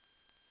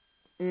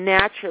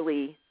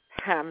naturally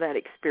have that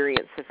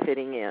experience of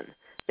fitting in.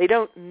 They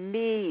don't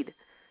need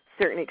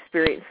certain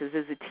experiences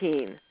as a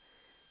teen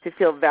to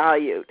feel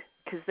valued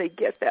because they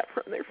get that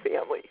from their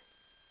family.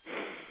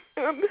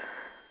 I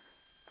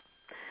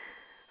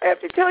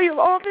have to tell you, of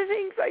all the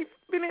things I've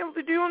been able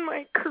to do in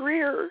my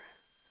career,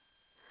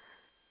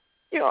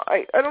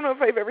 I don't know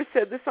if I've ever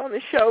said this on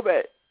the show,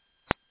 but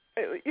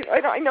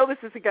I know this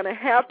isn't going to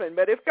happen,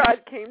 but if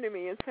God came to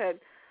me and said,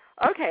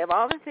 okay, of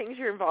all the things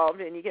you're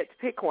involved in, you get to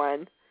pick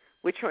one,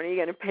 which one are you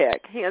going to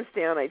pick? Hands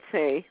down, I'd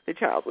say the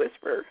child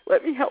whisperer.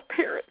 Let me help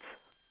parents.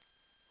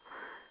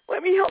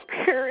 Let me help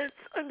parents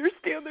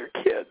understand their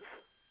kids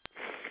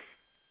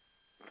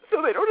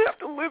so they don't have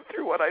to live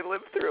through what I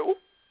lived through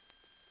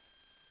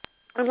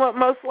and what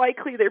most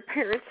likely their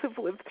parents have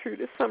lived through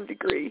to some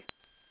degree.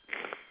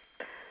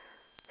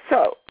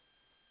 So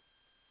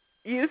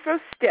use those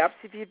steps.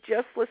 If you've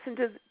just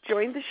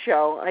joined the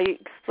show, I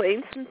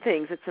explained some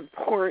things. It's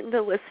important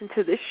to listen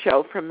to this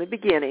show from the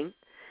beginning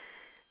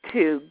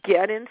to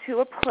get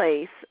into a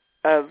place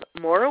of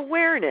more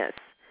awareness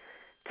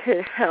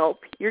to help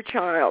your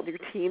child, your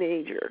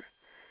teenager,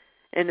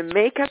 and to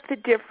make up the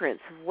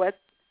difference of what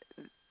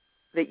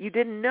that you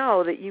didn't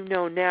know that you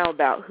know now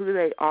about who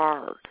they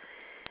are.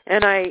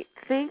 And I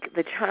think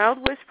The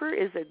Child Whisperer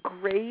is a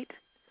great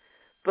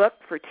book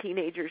for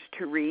teenagers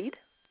to read.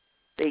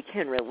 They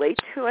can relate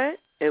to it.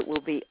 It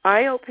will be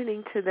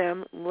eye-opening to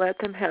them. Let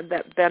them have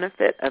that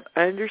benefit of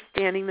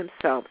understanding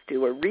themselves.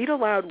 Do a read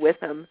aloud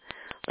with them.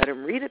 Let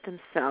them read it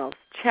themselves.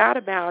 Chat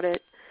about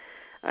it.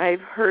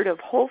 I've heard of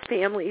whole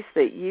families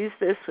that use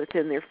this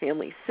within their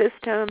family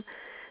system.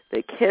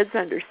 The kids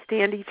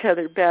understand each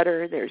other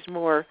better. There's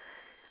more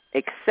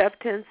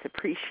acceptance,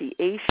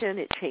 appreciation.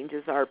 It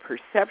changes our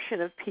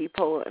perception of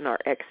people and our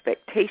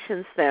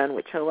expectations then,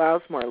 which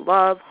allows more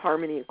love,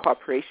 harmony, and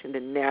cooperation to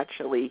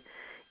naturally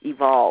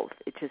evolve.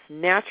 It just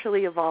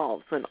naturally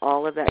evolves when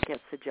all of that gets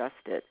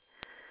adjusted.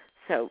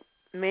 So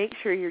make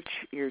sure your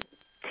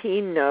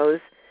teen knows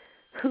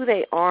who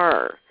they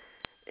are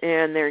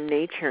and their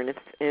nature. And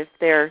if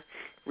they're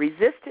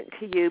resistant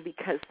to you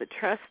because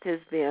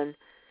there's been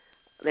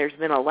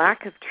a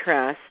lack of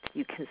trust,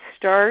 you can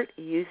start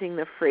using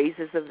the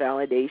phrases of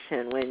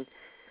validation.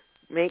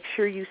 Make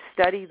sure you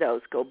study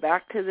those. Go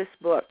back to this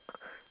book.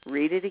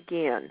 Read it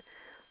again.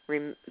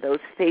 Those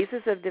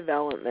phases of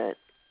development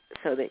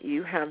so that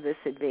you have this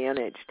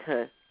advantage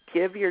to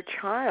give your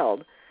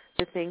child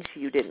the things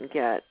you didn't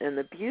get. And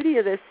the beauty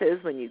of this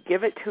is when you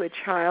give it to a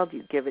child,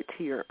 you give it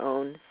to your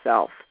own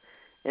self,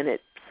 and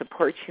it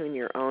supports you in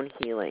your own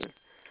healing.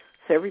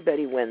 So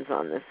everybody wins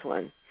on this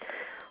one.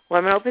 Well,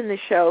 I'm going to open the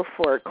show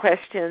for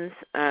questions.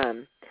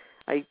 I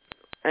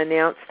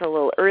announced a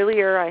little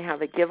earlier I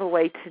have a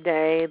giveaway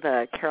today,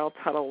 the Carol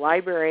Tuttle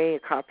Library, a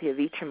copy of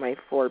each of my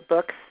 4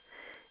 books,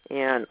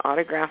 and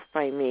autographed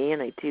by me.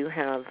 And I do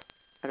have,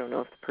 I don't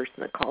know if the person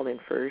that called in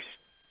first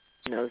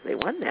knows they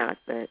won that,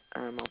 but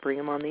I'll bring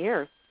them on the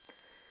air.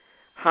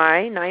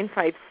 Hi,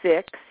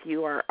 956,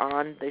 you are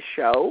on the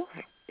show,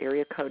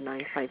 area code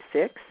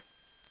 956.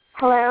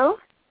 Hello.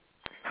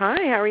 Hi,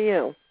 how are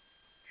you?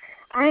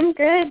 I'm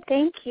good,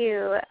 thank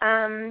you.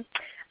 I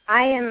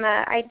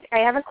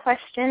have a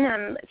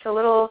question. It's a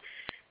little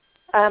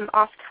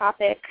off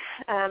topic.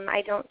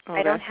 I don't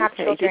have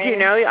children. Did you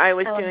know I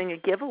was doing a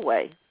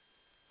giveaway?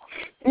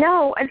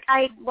 No,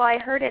 I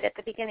heard it at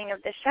the beginning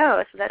of the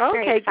show, so that's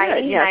very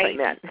exciting. Good. Yes,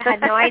 I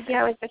had no idea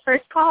I was the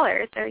first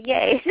caller, so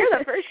yay. You're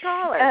the first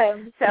caller.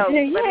 So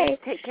yay. Let me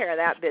take care of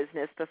that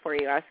business before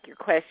you ask your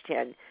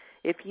question.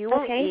 If you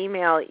will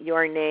email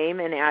your name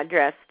and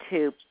address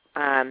to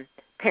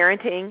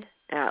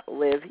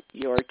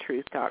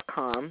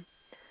parenting@liveyourtruth.com,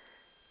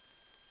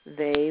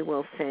 they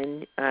will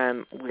send,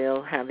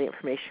 we'll have the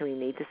information we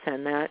need to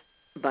send that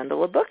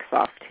bundle of books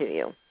off to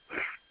you.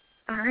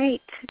 All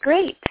right,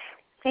 great.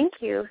 Thank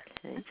you.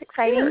 Okay. That's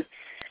exciting.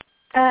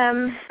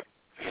 Sure.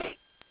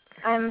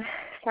 I'm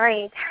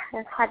sorry.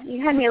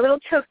 You had me a little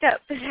choked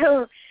up.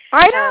 So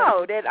I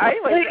know. I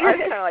was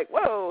kind of like,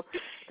 whoa,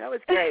 that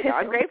was great.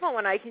 I'm grateful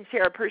when I can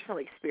share a personal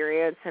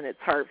experience and it's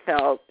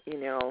heartfelt,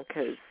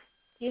 because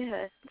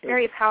yeah, it's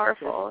very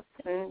powerful.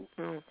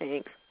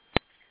 Thanks.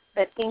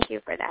 But thank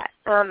you for that.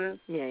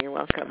 Yeah, you're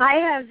welcome.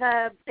 I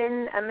have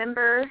been a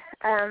member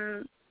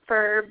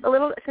for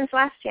since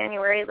last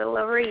January, a little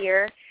over a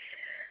year.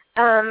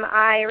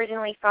 I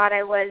originally thought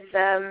I was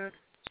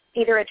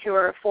either a 2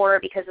 or a 4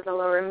 because of the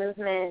lower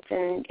movement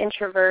and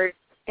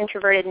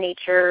introverted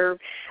nature.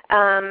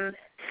 And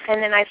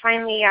then I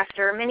finally,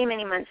 after many,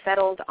 many months,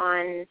 settled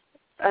on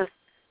a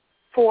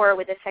 4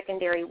 with a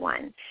secondary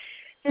 1.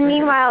 And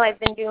meanwhile, I've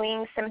been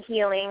doing some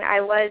healing.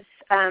 I was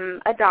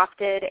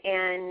adopted,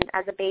 and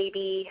as a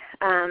baby,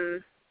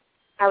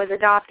 I was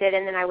adopted,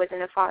 and then I was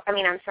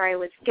I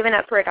was given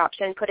up for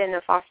adoption, put in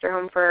a foster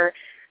home for a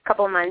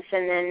couple months,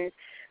 and then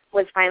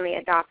was finally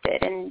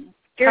adopted. And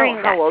during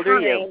that time, how old are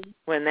you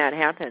when that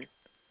happened?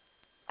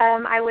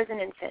 I was an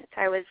infant.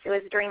 It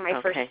was during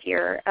my first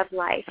year of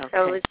life,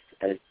 so it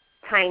was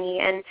tiny.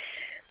 And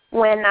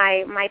when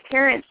my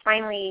parents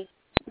finally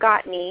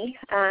got me,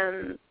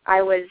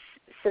 I was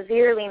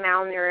severely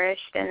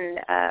malnourished, and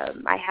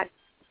I had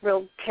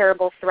real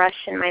terrible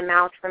thrush in my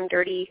mouth from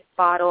dirty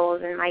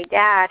bottles. And my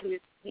dad,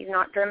 he's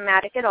not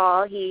dramatic at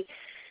all, he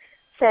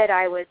said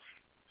I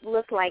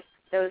looked like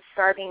those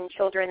starving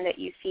children that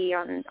you see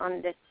on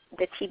the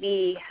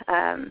TV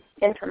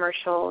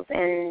infomercials,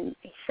 and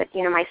he said,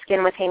 my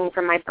skin was hanging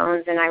from my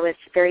bones, and I was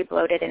very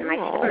bloated in my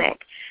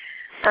stomach.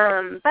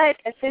 But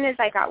as soon as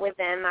I got with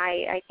them,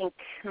 I think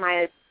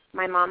my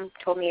mom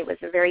told me it was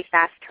a very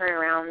fast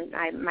turnaround.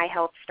 My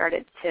health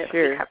started to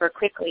recover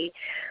quickly.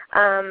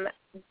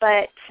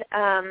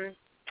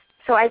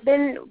 So I've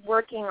been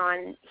working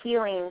on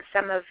healing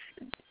some of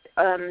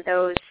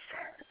those.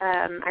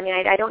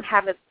 I don't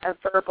have a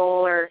verbal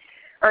or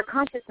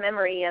conscious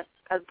memory of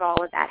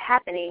all of that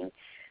happening,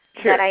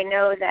 but I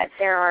know that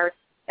there are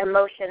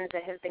emotions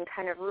that have been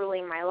kind of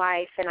ruling my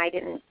life, and I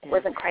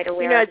wasn't quite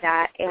aware of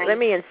that. And let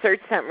me insert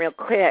something real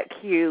quick.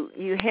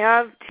 You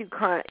have two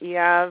kinds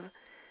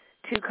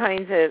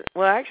of,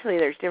 well, actually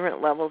there's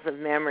different levels of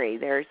memory.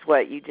 There's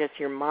what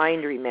your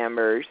mind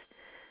remembers.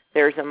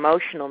 There's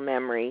emotional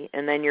memory,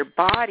 and then your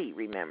body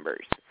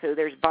remembers. So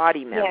there's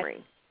body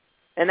memory.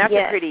 And that's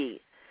a pretty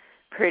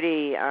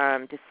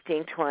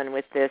distinct one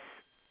with this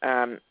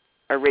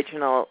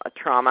original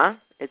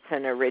trauma. It's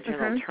an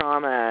original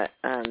trauma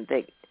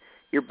that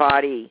your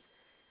body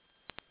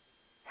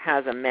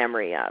has a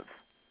memory of.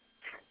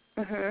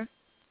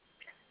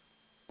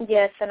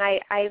 Yes, and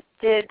I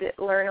did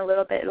learn a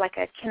little bit like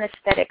a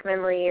kinesthetic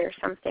memory or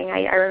something.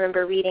 I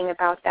remember reading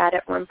about that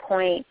at one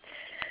point.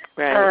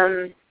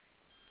 Right.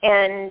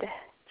 And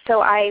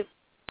so I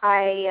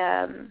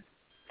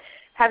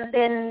have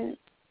been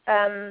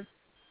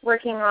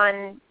working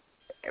on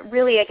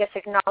really, I guess,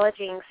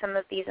 acknowledging some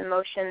of these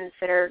emotions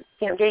that are,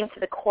 getting to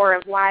the core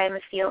of why I'm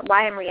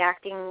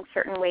reacting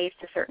certain ways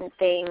to certain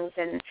things.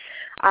 And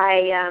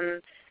I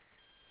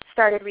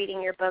started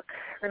reading your book,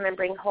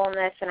 Remembering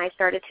Wholeness, and I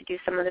started to do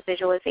some of the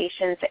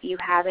visualizations that you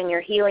have in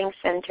your healing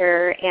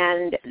center,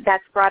 and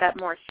that's brought up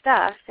more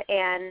stuff.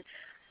 And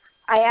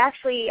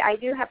I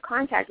do have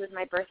contact with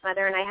my birth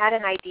mother, and I had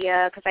an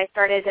idea because I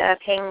started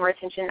paying more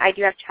attention. I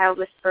do have child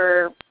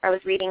whisperer. I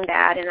was reading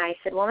that, and I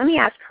said, well, let me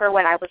ask her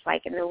what I was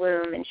like in the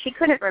womb. And she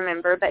couldn't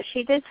remember, but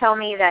she did tell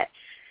me that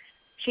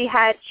she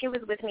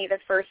was with me the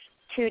first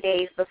 2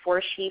 days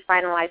before she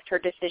finalized her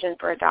decision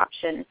for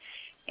adoption.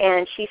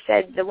 And she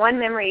said the one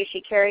memory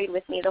she carried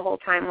with me the whole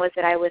time was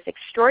that I was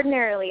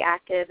extraordinarily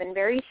active and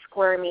very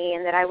squirmy,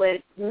 and that I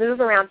would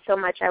move around so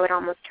much I would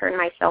almost turn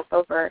myself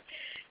over.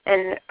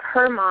 And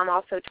her mom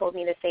also told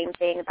me the same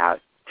thing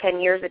about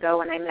 10 years ago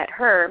when I met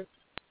her.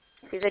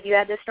 She said, you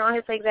had the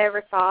strongest legs I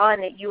ever saw,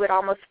 and that you would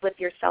almost flip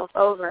yourself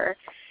over.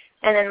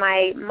 And then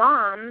my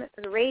mom,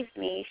 who raised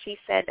me, she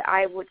said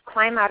I would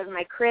climb out of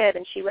my crib,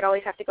 and she would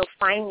always have to go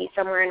find me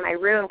somewhere in my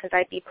room because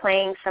I'd be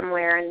playing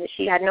somewhere, and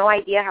she had no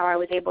idea how I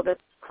was able to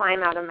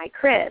climb out of my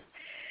crib.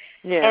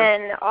 Yeah.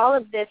 And all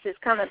of this has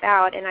come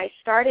about, and I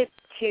started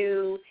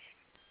to,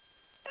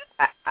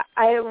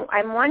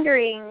 I'm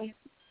wondering,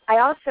 I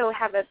also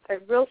have a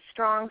real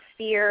strong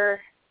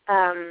fear.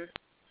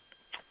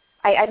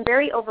 I'm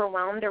very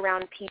overwhelmed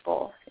around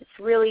people. It's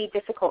really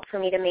difficult for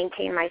me to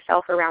maintain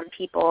myself around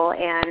people,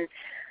 and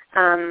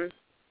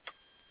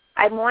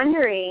I'm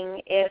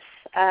wondering if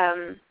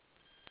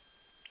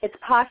it's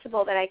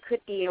possible that I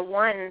could be a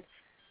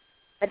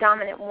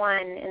dominant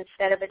 1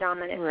 instead of a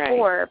dominant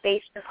 4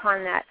 based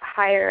upon that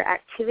higher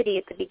activity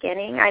at the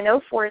beginning. I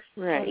know 4s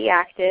can be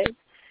active.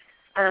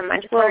 I'm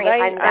just wondering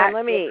if I'm that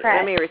let me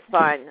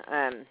respond.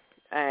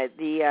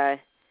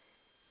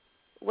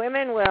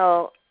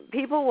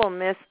 People will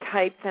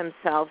mistype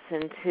themselves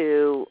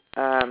into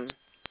a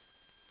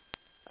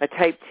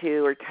type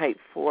 2 or type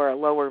 4, a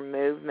lower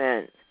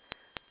movement.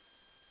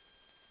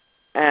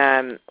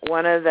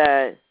 One of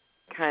the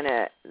kind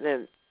of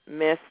the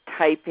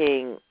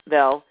mistyping.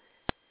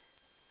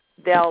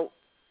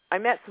 I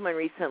met someone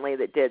recently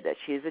that did this.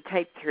 She's a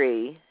type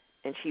 3,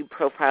 and she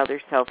profiled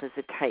herself as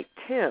a type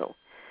 2.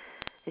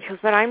 And she goes,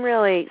 but I'm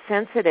really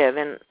sensitive,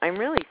 and I'm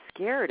really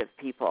scared of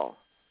people.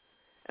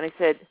 And I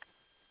said,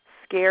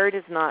 scared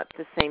is not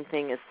the same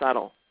thing as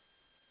subtle.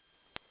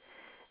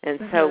 And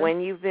so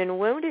when you've been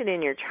wounded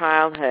in your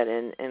childhood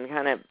and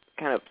kind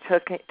of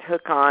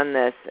took on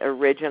this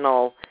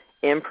original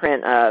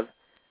imprint of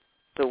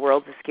the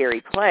world's a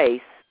scary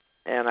place,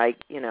 and I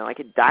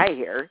could die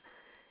here,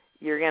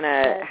 you're going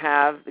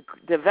to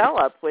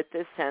develop with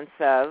this sense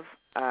of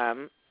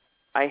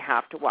I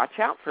have to watch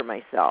out for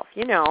myself.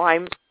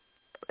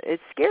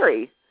 It's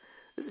scary.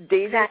 It's a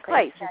dangerous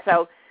place. And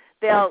so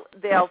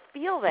they'll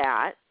feel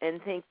that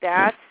and think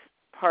that's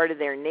part of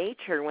their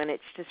nature when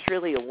it's just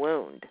really a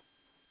wound.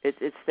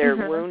 It's their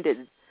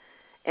wounded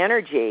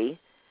energy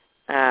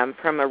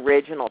from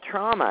original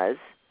traumas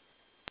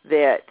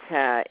that,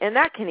 and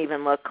that can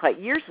even look like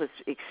yours was.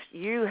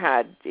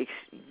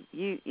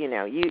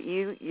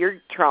 Your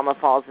trauma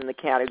falls in the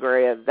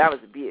category of that was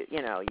abuse.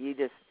 You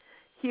just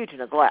huge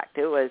neglect.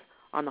 It was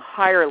on the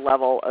higher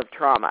level of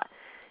trauma.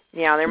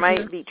 Now there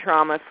might be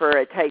trauma for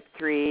a type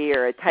 3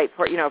 or a type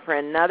 4. For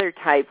another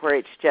type where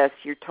it's just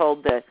you're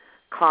told to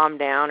calm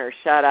down or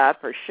shut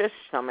up or shush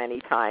so many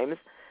times.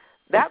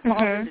 That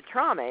falls into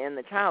trauma in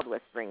the child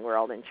whispering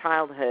world and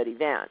childhood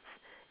events.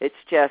 It's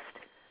just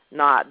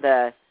not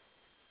the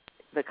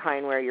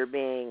kind where you're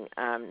being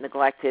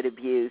neglected,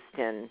 abused,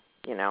 and,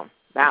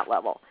 that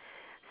level.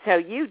 So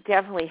you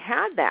definitely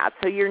had that.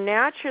 So you're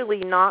naturally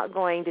not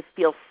going to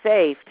feel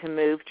safe to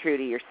move true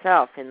to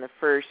yourself in the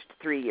first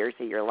 3 years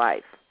of your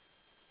life.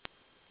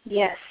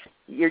 Yes.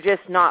 You're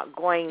just not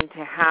going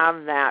to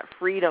have that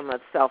freedom of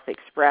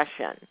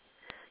self-expression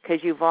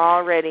because you've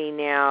already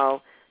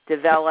now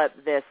develop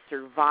this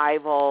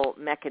survival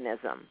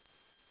mechanism.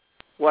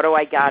 What do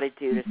I got to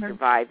do to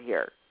survive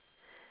here?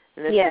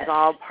 And this is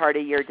all part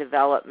of your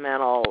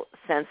developmental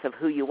sense of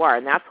who you are.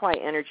 And that's why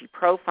energy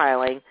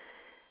profiling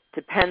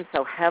depends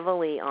so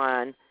heavily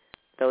on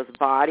those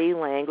body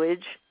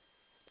language,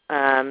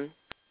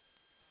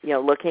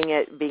 looking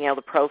at being able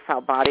to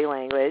profile body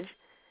language,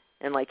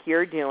 and like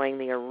you're doing,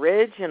 the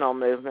original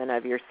movement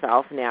of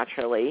yourself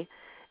naturally,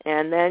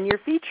 and then your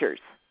features.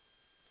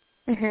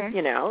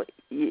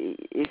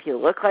 If you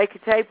look like a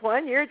type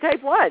 1, you're a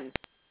type 1.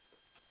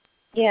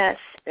 Yes.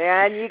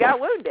 And you got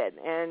wounded.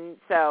 And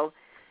so,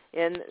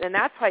 and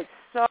that's why it's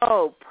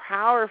so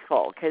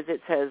powerful because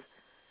it says,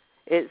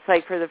 it's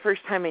like for the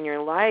first time in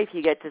your life,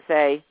 you get to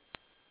say,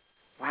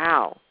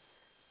 wow,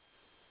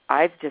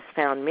 I've just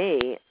found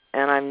me,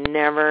 and I've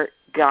never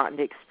gotten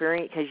to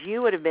experience, because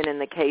you would have been in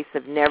the case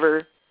of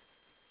never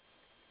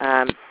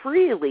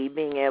freely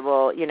being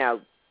able,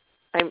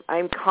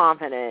 I'm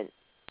confident.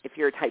 If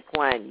you're a type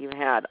 1, you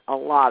had a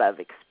lot of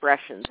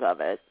expressions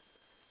of it.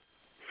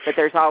 But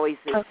there's always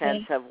this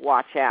sense of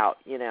watch out,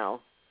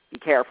 be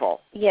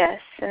careful.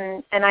 Yes,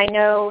 and I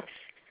know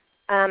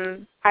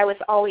I was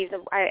always,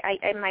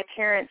 my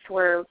parents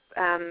were,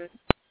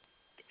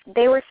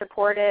 they were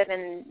supportive,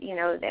 and,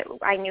 that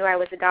I knew I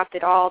was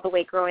adopted all the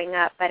way growing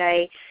up, but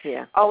I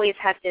always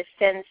had this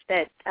sense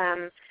that,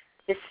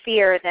 this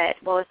fear that,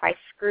 well, if I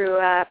screw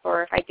up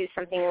or if I do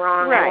something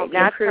wrong, I won't be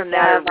that's approved from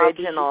that of,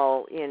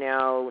 original,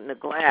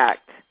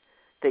 neglect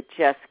that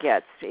just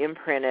gets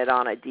imprinted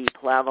on a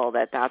deep level.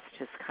 That's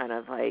just kind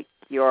of like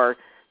your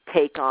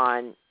take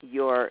on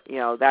your,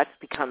 that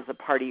becomes a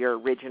part of your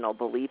original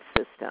belief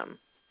system,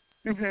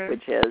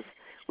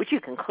 which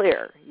you can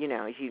clear.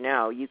 As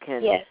you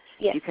can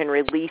you can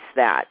release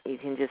that. You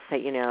can just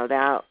say,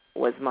 that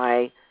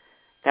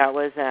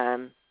was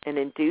an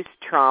induced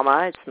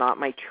trauma. It's not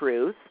my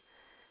truth.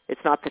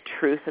 It's not the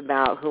truth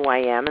about who I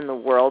am and the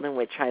world in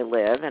which I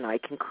live, and I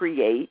can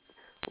create.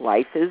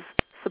 Life is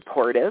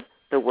supportive.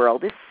 The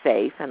world is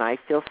safe, and I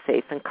feel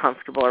safe and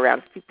comfortable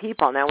around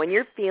people. Now, when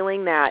you're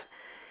feeling that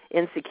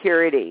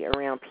insecurity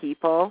around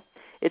people,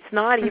 it's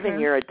not even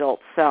your adult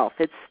self.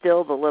 It's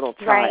still the little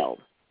child.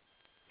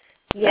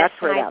 Right. Yes,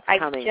 that's where that's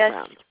coming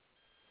from.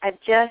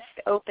 I've just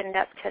opened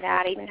up to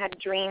that. I even had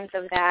dreams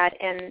of that,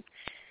 and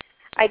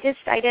I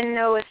didn't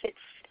know if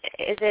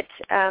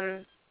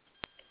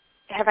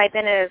have I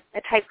been a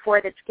type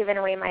 4 that's given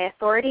away my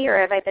authority, or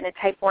have I been a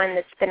type 1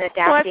 that's been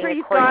adapting? Well, that's where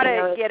you've got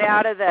to get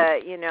out of the,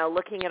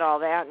 looking at all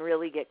that and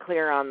really get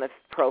clear on the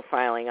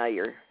profiling of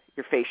your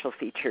facial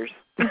features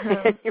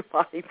and your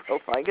body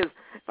profiling. Because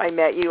if I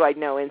met you, I'd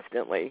know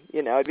instantly.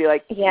 I'd be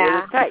like,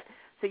 you're this type.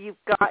 So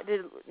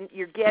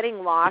you're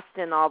getting lost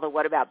in all the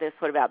what about this,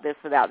 what about this,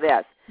 without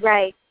this.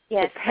 Right.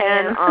 Yes.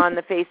 Depend on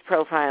the face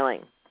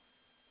profiling.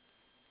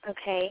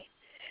 Okay.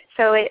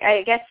 So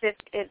I guess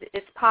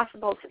it's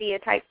possible to be a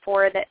type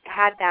 4 that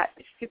had that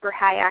super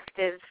high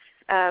active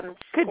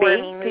could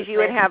be, because you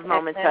would have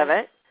moments of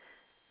it.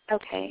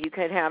 Okay. You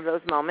could have those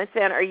moments.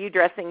 And are you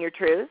dressing your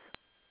truth?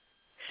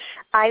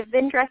 I've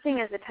been dressing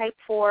as a type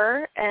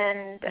 4,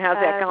 and how's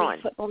that going?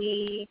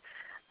 Recently,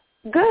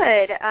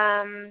 good.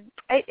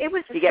 It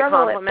was a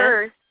struggle at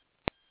first.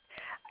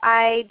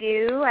 I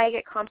do. I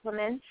get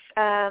compliments.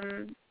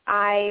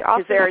 I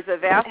also... Because there's a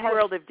vast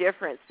world of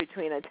difference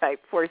between a type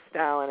 4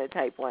 style and a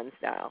type 1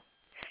 style.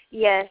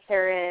 Yes,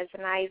 there is.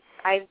 And I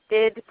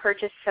did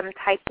purchase some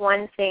type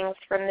 1 things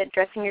from the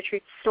Dressing Your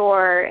Truth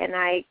store, and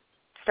I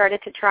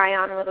started to try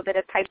on a little bit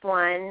of type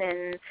 1,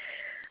 and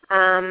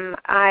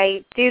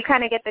I do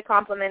kind of get the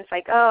compliments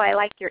like, oh, I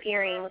like your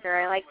earrings or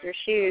I like your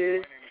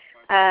shoes.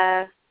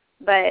 But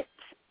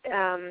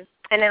and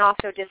then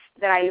also just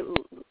that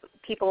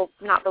people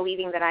not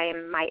believing that I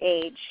am my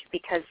age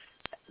because,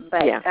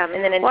 but, yeah.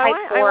 And then in type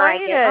 4, I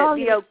get, oh,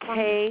 be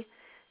okay.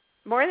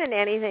 More than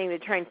anything to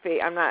try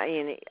and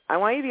I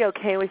want you to be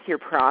okay with your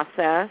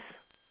process,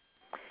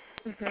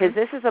 because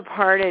this is a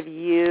part of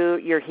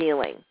your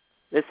healing,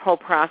 this whole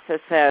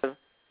process of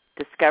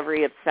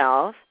discovery of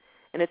self.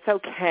 And it's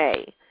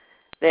okay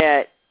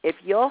that if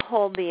you'll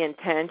hold the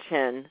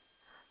intention,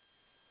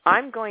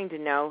 I'm going to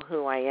know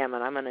who I am,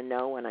 and I'm going to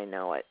know when I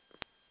know it.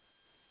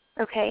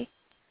 Okay.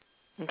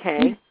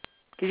 Okay?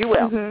 Because you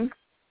will. Mm-hmm.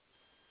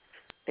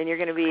 And you're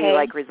going to be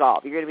like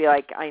resolved. You're going to be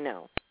like, I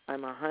know.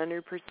 I'm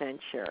 100%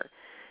 sure.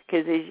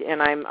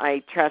 And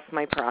I trust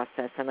my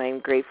process, and I'm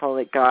grateful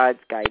that God's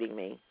guiding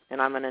me.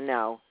 And I'm going to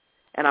know.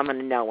 And I'm going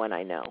to know when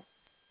I know.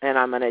 And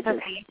I'm going to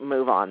just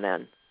move on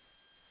then.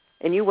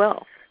 And you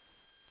will.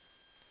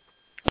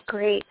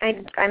 Great.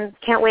 I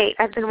can't wait.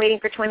 I've been waiting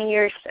for 20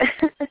 years.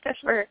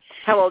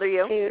 How old are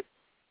you?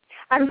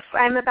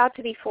 I'm about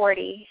to be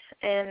 40,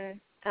 and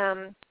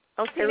and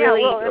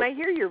I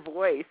hear your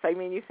voice. I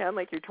mean, you sound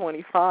like you're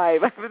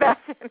 25. You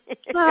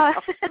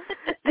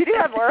do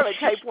have more of a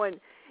type 1.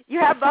 You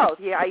have both.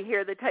 Yeah, I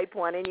hear the type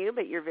 1 in you,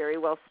 but you're very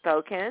well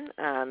spoken.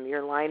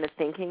 Your line of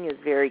thinking is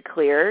very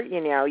clear.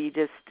 You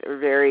just are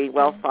very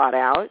well thought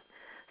out.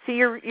 So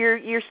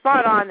you're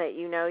spot on that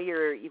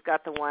you've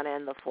got the 1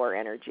 and the 4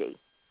 energy.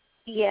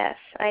 Yes,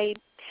 I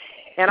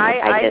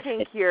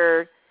think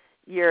you're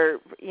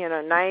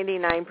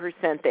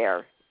 99%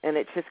 there, and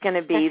it's just going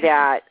to be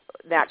that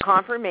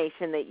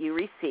confirmation that you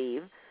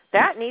receive.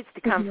 That needs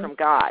to come from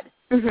God,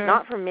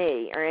 not from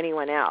me or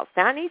anyone else.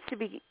 That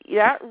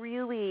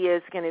really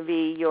is going to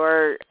be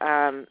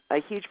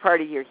a huge part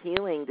of your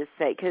healing to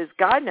say, because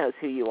God knows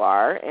who you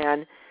are,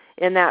 and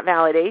in that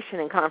validation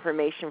and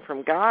confirmation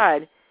from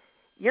God,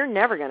 you're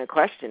never going to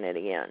question it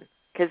again.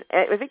 Because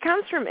if it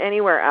comes from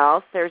anywhere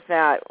else, there's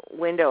that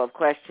window of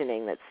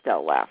questioning that's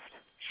still left.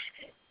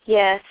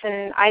 Yes,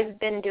 and I've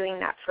been doing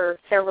that for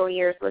several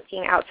years,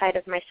 looking outside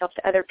of myself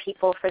to other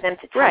people for them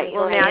to tell me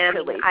who I am.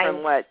 Naturally,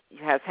 from what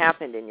has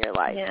happened in your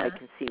life, I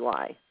can see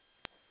why.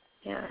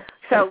 Yeah.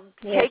 So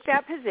take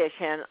that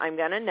position. I'm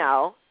going to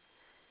know.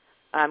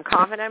 I'm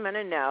confident I'm going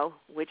to know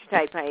which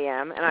type I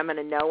am, and I'm going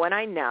to know when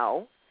I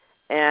know.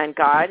 And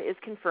God is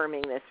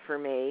confirming this for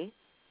me.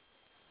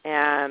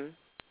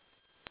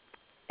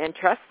 And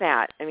trust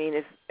that. I mean,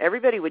 if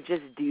everybody would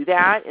just do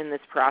that in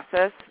this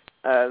process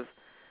of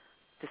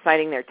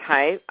deciding their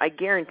type, I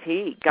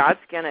guarantee God's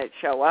going to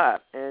show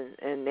up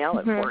and nail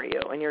it for you.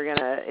 And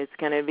it's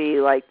going to be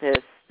like this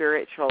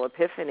spiritual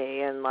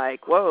epiphany and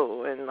like,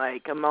 whoa, and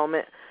like a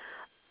moment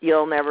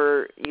you'll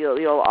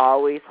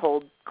always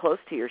hold close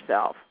to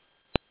yourself.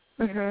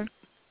 You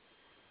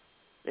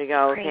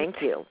go,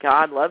 thank you.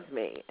 God loves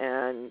me.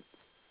 And,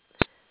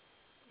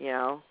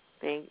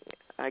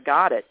 I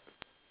got it.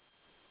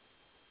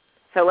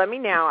 So let me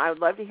know. I would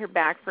love to hear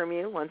back from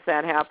you once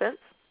that happens,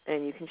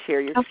 and you can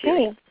share your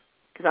experience.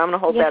 Because I'm going to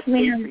hold that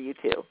space for you,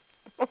 too.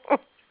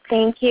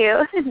 Thank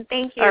you.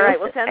 Thank you. All right,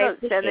 we'll send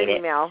an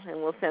email,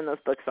 and we'll send those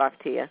books off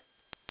to you.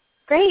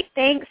 Great.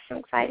 Thanks. I'm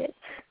excited.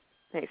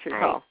 Thanks for your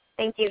call. Right.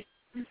 Thank you.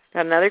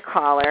 Got another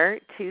caller,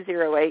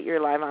 208. You're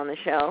live on the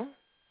show.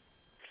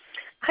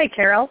 Hi,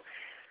 Carol.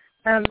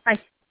 I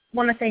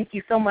want to thank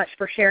you so much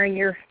for sharing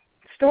your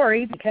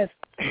story because,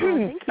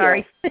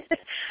 sorry.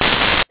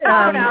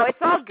 No, it's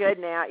all good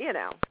now,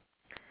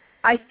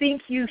 I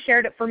think you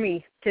shared it for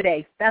me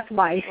today. That's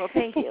why. Well,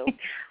 thank you.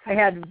 I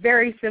had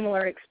very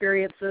similar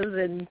experiences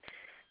in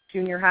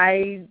junior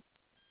high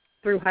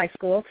through high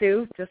school,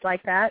 too, just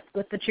like that,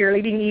 with the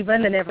cheerleading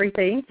even and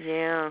everything.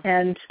 Yeah.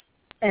 And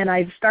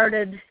I've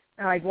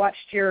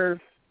watched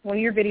one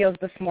of your videos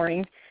this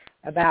morning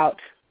about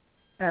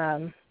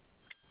the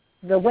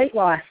weight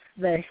loss,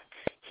 the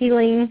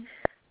healing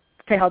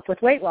to help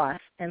with weight loss.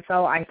 And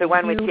so I the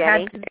one with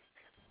Jenny?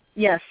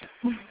 Yes.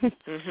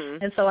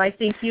 And so I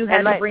think you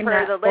had to bring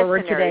that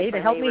forward today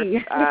to help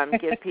me.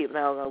 Give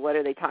people what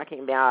are they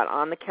talking about.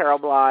 On the Carol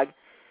blog,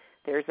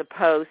 there's a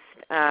post.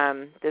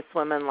 This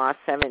woman lost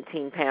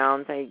 17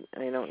 pounds. I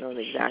don't know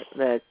the exact,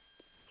 but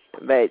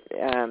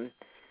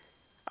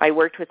I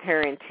worked with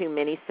her in 2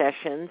 mini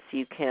sessions.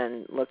 You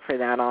can look for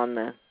that on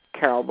the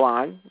Carol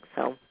blog.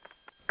 So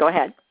go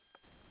ahead.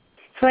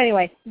 So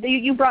anyway,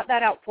 you brought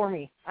that out for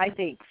me, I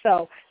think.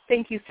 So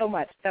thank you so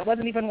much. That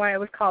wasn't even why I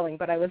was calling,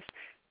 but I was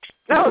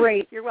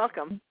great. You're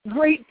welcome.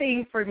 Great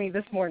thing for me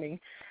this morning.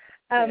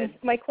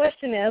 My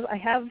question is, I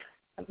have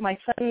my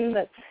son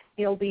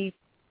he'll be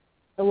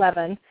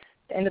 11 at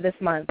the end of this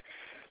month.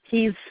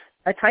 He's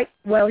a type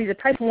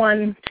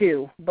 1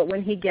 too, but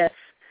when he gets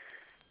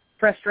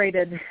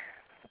frustrated,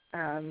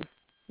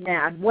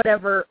 mad,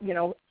 whatever,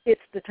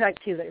 it's the type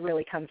 2 that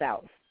really comes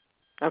out.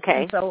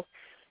 Okay. And so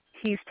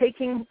he's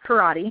taking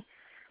karate,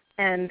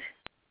 and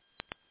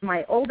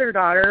my older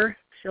daughter,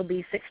 she'll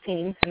be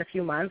 16 in a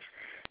few months,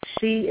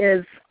 she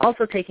is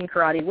also taking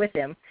karate with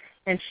him,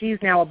 and she's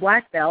now a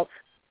black belt,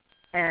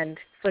 and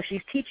so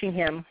she's teaching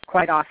him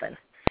quite often.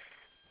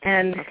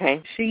 And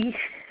she,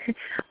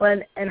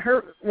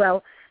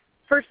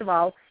 first of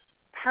all,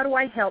 how do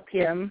I help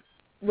him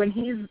when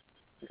he's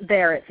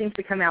there? It seems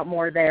to come out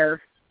more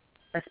there,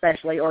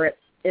 especially, or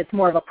it's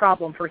more of a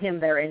problem for him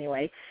there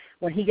anyway.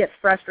 When he gets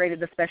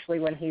frustrated, especially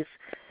when he's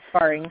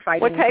fighting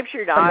what type's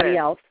your daughter? Somebody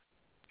else.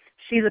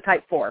 She's a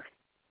type 4.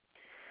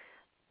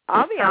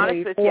 I'll be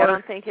honest with you, I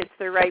don't think it's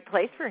the right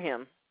place for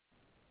him.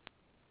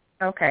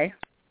 Okay.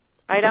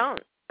 I don't.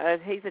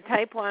 He's a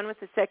type 1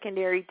 with a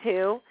secondary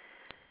 2.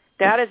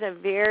 That is a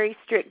very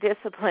strict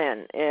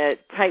discipline.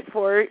 Type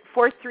 4,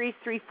 3s,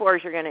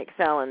 3/4s are going to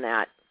excel in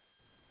that.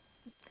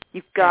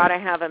 You've got to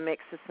have a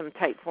mix of some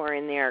type 4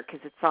 in there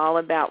because it's all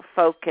about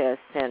focus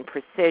and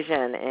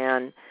precision,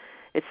 and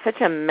it's such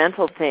a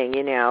mental thing,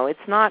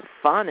 It's not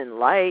fun and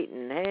light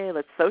and, hey,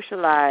 let's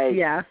socialize.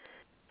 Yeah.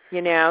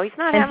 He's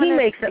not having he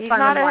makes it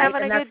fun and light,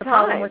 and that's the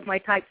problem with my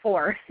type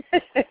 4.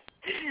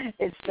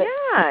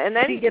 And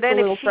then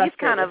if she's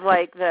kind of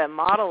like the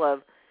model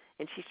of,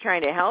 and she's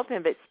trying to help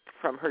him, but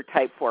from her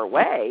type 4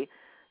 way,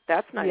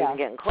 that's not even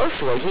getting close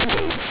to it.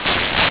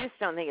 I just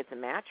don't think it's a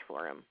match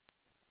for him.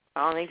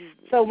 I don't think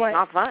it's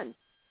not fun.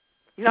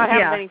 He's not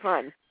having any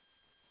fun.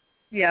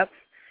 Yep.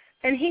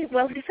 And he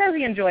says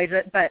he enjoys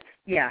it, but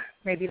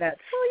maybe that's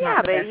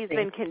not the best he's thing.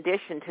 been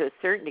conditioned to a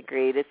certain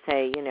degree to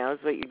say,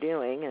 it's what you're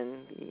doing,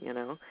 and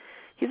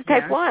he's a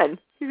type 1.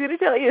 He's going to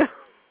tell you.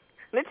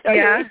 He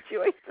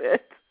enjoys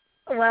it.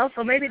 Well,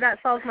 so maybe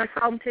that solves my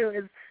problem too.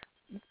 Is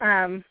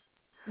when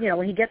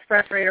he gets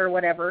frustrated or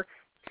whatever,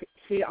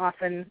 he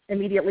often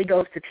immediately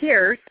goes to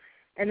tears,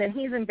 and then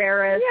he's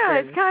embarrassed. Yeah,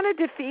 it's kind of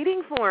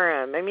defeating for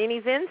him. I mean,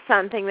 he's in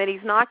something that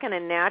he's not going to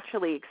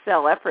naturally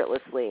excel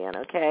effortlessly in.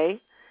 Okay.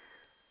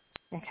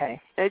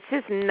 Okay. It's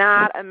just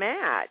not a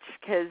match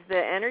because the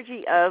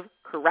energy of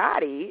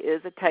karate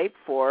is a type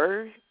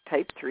 4,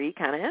 type 3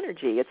 kind of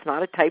energy. It's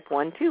not a type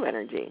 1, 2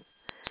 energy.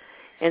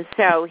 And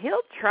so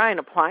he'll try and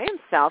apply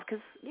himself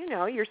because,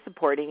 you're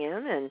supporting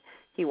him and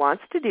he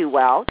wants to do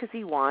well because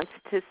he wants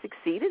to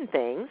succeed in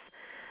things.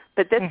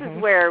 But this is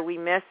where we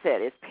miss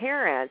it. As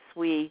parents,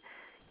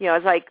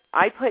 it's like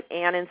I put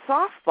Ann in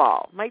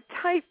softball. My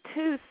type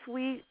 2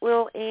 sweet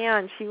little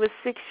Ann, she was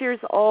 6 years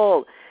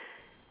old.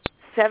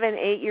 7,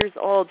 8 years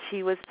old,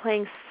 she was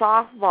playing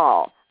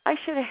softball. I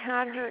should have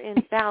had her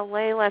in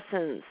ballet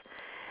lessons.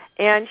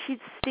 And she'd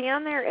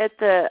stand there at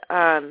the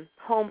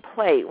home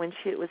plate when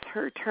it was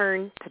her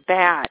turn to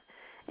bat.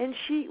 And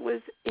she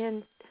would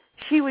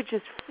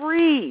just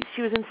freeze.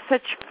 She was in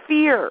such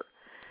fear.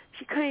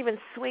 She couldn't even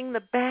swing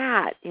the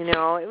bat, It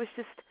was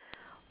just,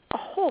 the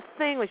whole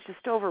thing was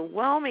just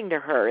overwhelming to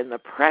her and the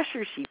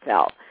pressure she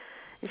felt.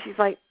 And she's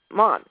like,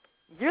 Mom,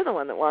 you're the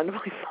one that wanted to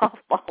play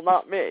softball,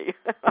 not me.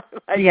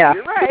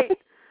 You're right.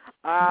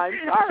 I'm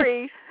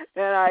sorry.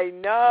 And I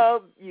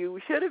know you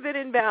should have been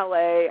in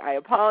ballet. I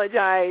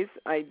apologize.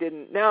 I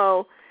didn't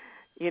know.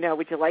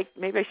 Would you like,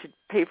 maybe I should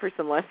pay for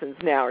some lessons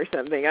now or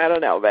something. I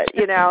don't know. But,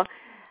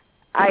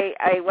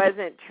 I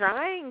wasn't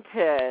trying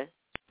to,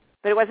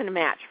 but it wasn't a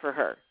match for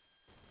her.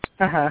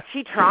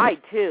 She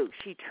tried, too.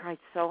 She tried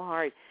so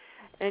hard.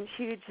 And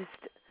she'd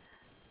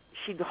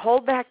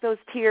hold back those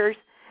tears.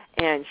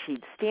 And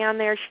she'd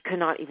stand there. She could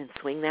not even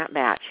swing that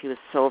bat. She was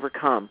so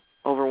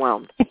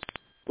overwhelmed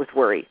with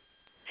worry.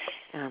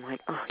 And I'm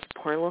like, oh, you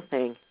poor little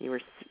thing. You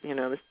were,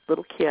 this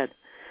little kid.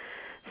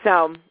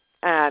 So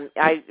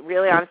I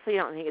really honestly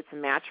don't think it's a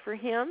match for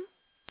him.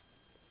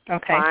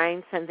 Okay.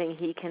 Find something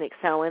he can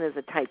excel in as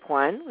a type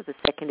 1 with a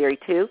secondary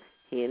 2.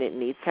 And it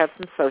needs to have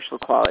some social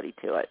quality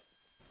to it.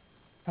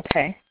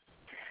 Okay.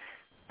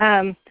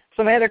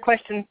 So my other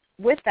question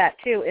with that,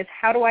 too, is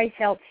how do I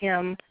help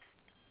him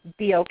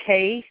be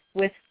okay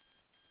with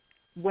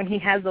when he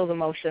has those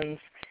emotions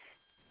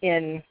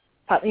in,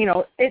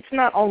 it's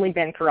not only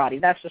been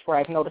karate. That's just where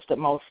I've noticed it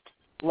most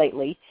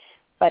lately.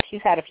 But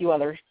he's had a few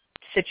other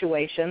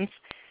situations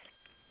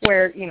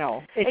where,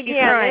 if he's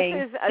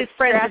crying, his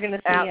friends are going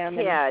to see him.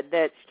 Yeah,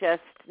 that's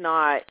just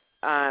not,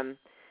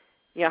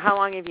 how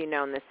long have you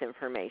known this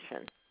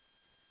information?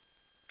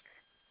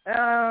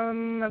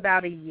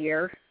 About a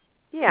year.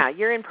 Yeah,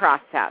 you're in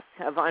process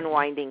of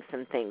unwinding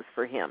some things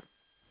for him.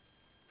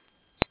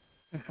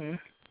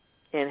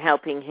 And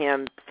helping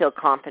him feel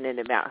confident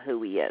about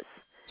who he is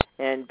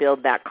and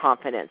build that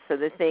confidence. So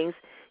the things,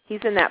 he's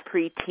in that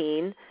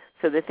preteen,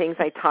 so the things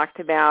I talked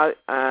about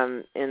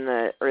in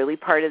the early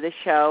part of the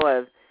show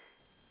of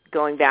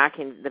going back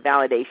in the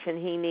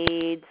validation he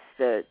needs,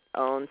 the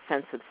own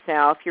sense of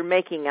self, you're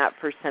making up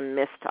for some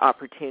missed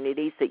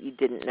opportunities that you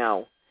didn't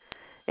know.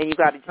 And you've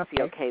got to just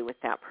be okay with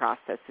that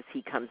process as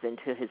he comes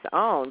into his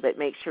own, but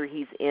make sure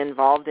he's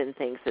involved in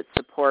things that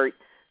support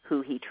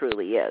who he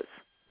truly is.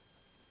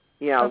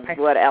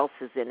 what else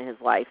is in his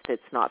life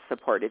that's not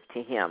supportive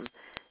to him,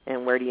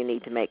 and where do you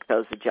need to make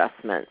those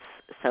adjustments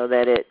so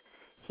that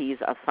he's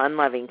a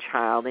fun-loving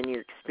child and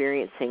you're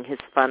experiencing his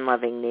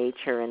fun-loving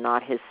nature and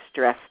not his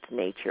stressed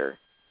nature,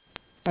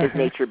 his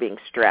nature being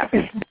stressed.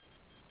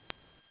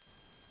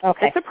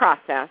 Okay. It's a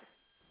process.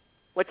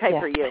 What type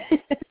are you?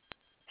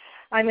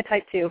 I'm a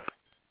type 2.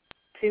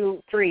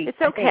 2, 3.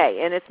 It's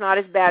okay, and it's not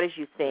as bad as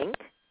you think.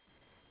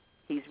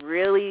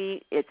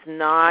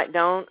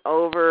 Don't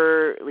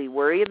overly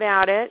worry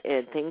about it,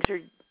 and things are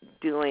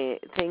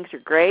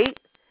great.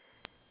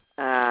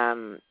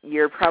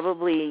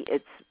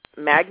 It's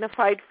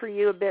magnified for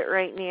you a bit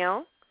right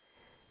now.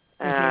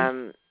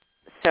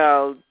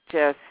 So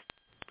just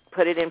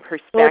put it in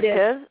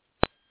perspective.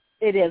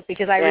 It is,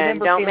 because I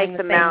remember feeling the same way. And don't make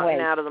the mountain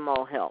out of the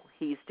molehill.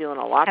 He's doing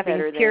a lot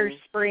better than tears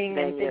spring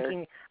and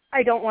thinking,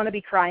 I don't want to be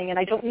crying, and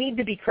I don't need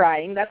to be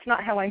crying. That's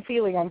not how I'm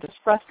feeling. I'm just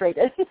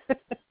frustrated.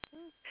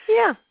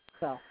 Yeah.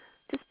 So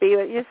just be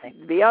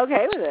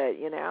okay with it,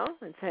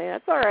 and say,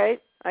 that's all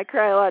right. I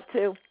cry a lot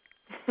too.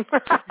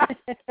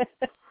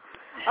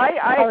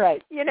 All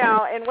right.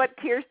 And what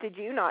tears did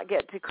you not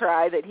get to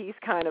cry that he's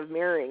kind of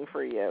mirroring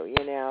for you,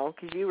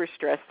 because you were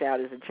stressed out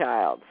as a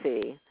child,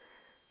 see?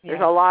 There's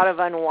a lot of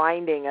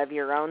unwinding of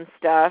your own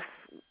stuff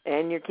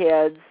and your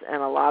kids,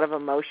 and a lot of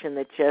emotion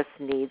that just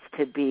needs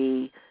to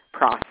be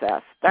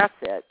processed. That's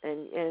it,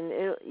 and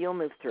you'll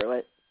move through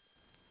it.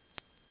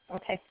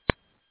 Okay.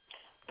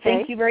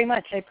 Thank you very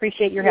much. I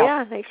appreciate your help.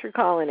 Yeah, thanks for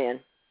calling in.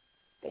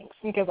 Thanks.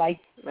 Goodbye.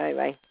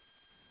 Bye-bye.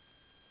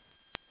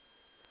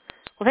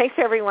 Well, thanks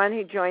to everyone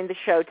who joined the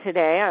show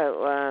today.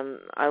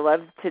 I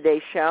loved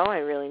today's show. I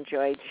really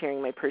enjoyed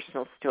sharing my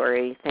personal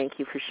story. Thank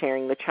you for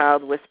sharing the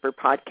Child Whisper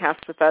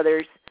podcast with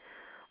others.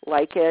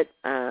 Like it,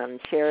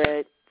 share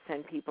it,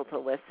 send people to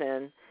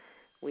listen.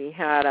 We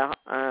had a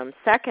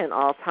second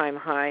all-time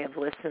high of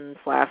listens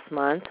last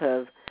month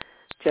of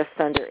just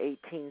under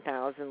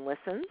 18,000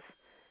 listens.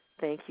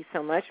 Thank you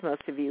so much.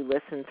 Most of you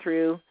listen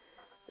through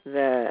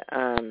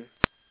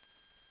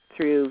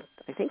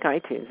I think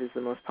iTunes is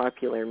the most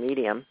popular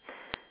medium.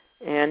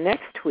 And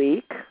next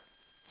week,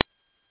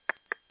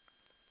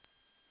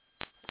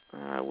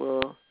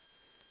 we'll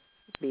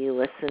be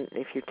listening.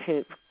 If you're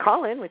tuned,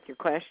 call in with your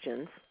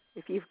questions.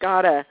 If you've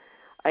got an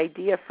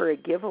idea for a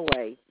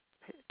giveaway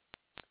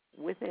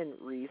within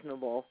a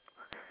reasonable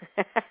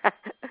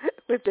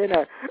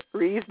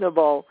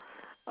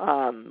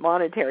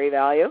monetary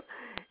value,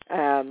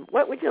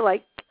 what would you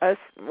like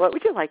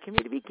me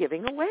to be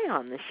giving away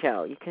on the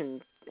show? You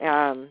can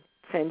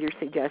send your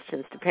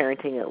suggestions to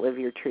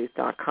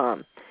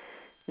parenting@liveyourtruth.com.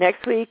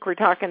 Next week, we're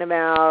talking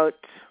about,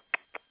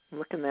 I'm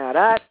looking that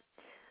up,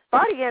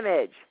 body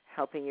image,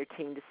 helping your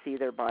teen to see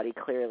their body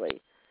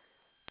clearly.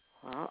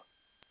 Well,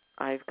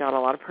 I've got a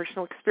lot of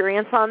personal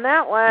experience on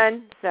that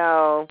one,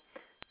 so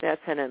that's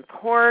an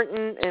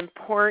important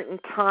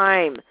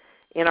time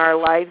in our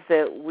lives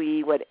that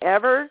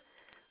whatever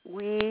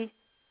we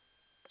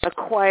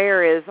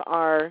acquire as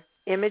our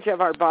image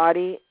of our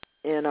body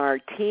in our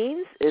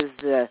teens is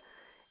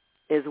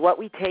what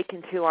we take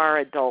into our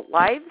adult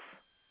lives,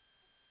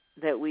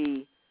 that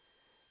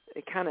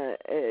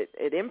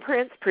it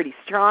imprints pretty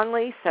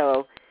strongly.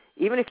 So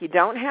even if you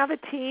don't have a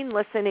teen,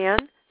 listen in.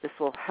 This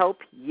will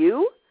help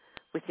you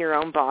with your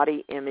own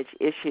body image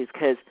issues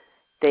because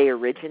they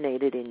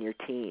originated in your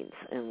teens,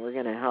 and we're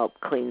going to help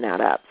clean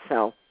that up.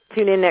 So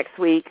tune in next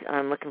week.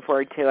 I'm looking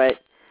forward to it.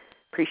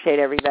 Appreciate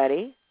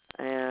everybody,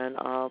 and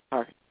I'll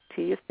talk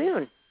to you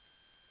soon.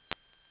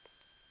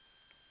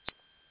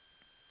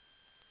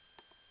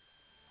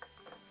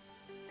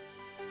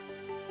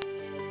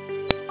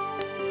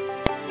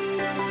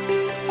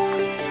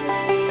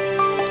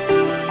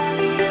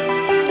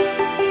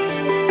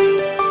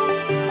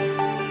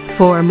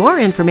 For more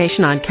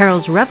information on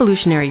Carol's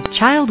revolutionary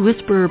Child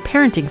Whisperer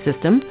parenting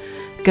system,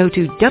 go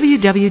to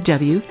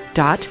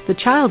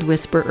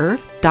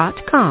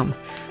www.thechildwhisperer.com,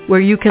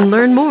 where you can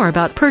learn more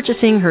about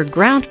purchasing her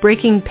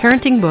groundbreaking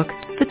parenting book,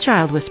 The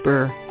Child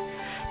Whisperer.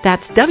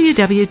 That's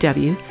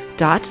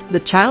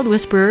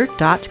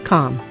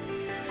www.thechildwhisperer.com.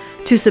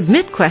 To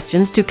submit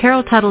questions to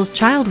Carol Tuttle's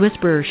Child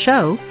Whisperer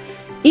show,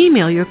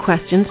 email your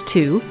questions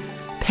to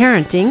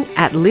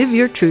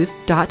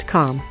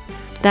parenting@liveyourtruth.com.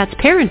 That's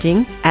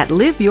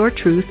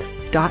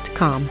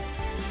parenting@liveyourtruth.com.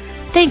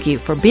 Thank you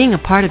for being a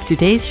part of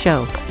today's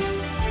show.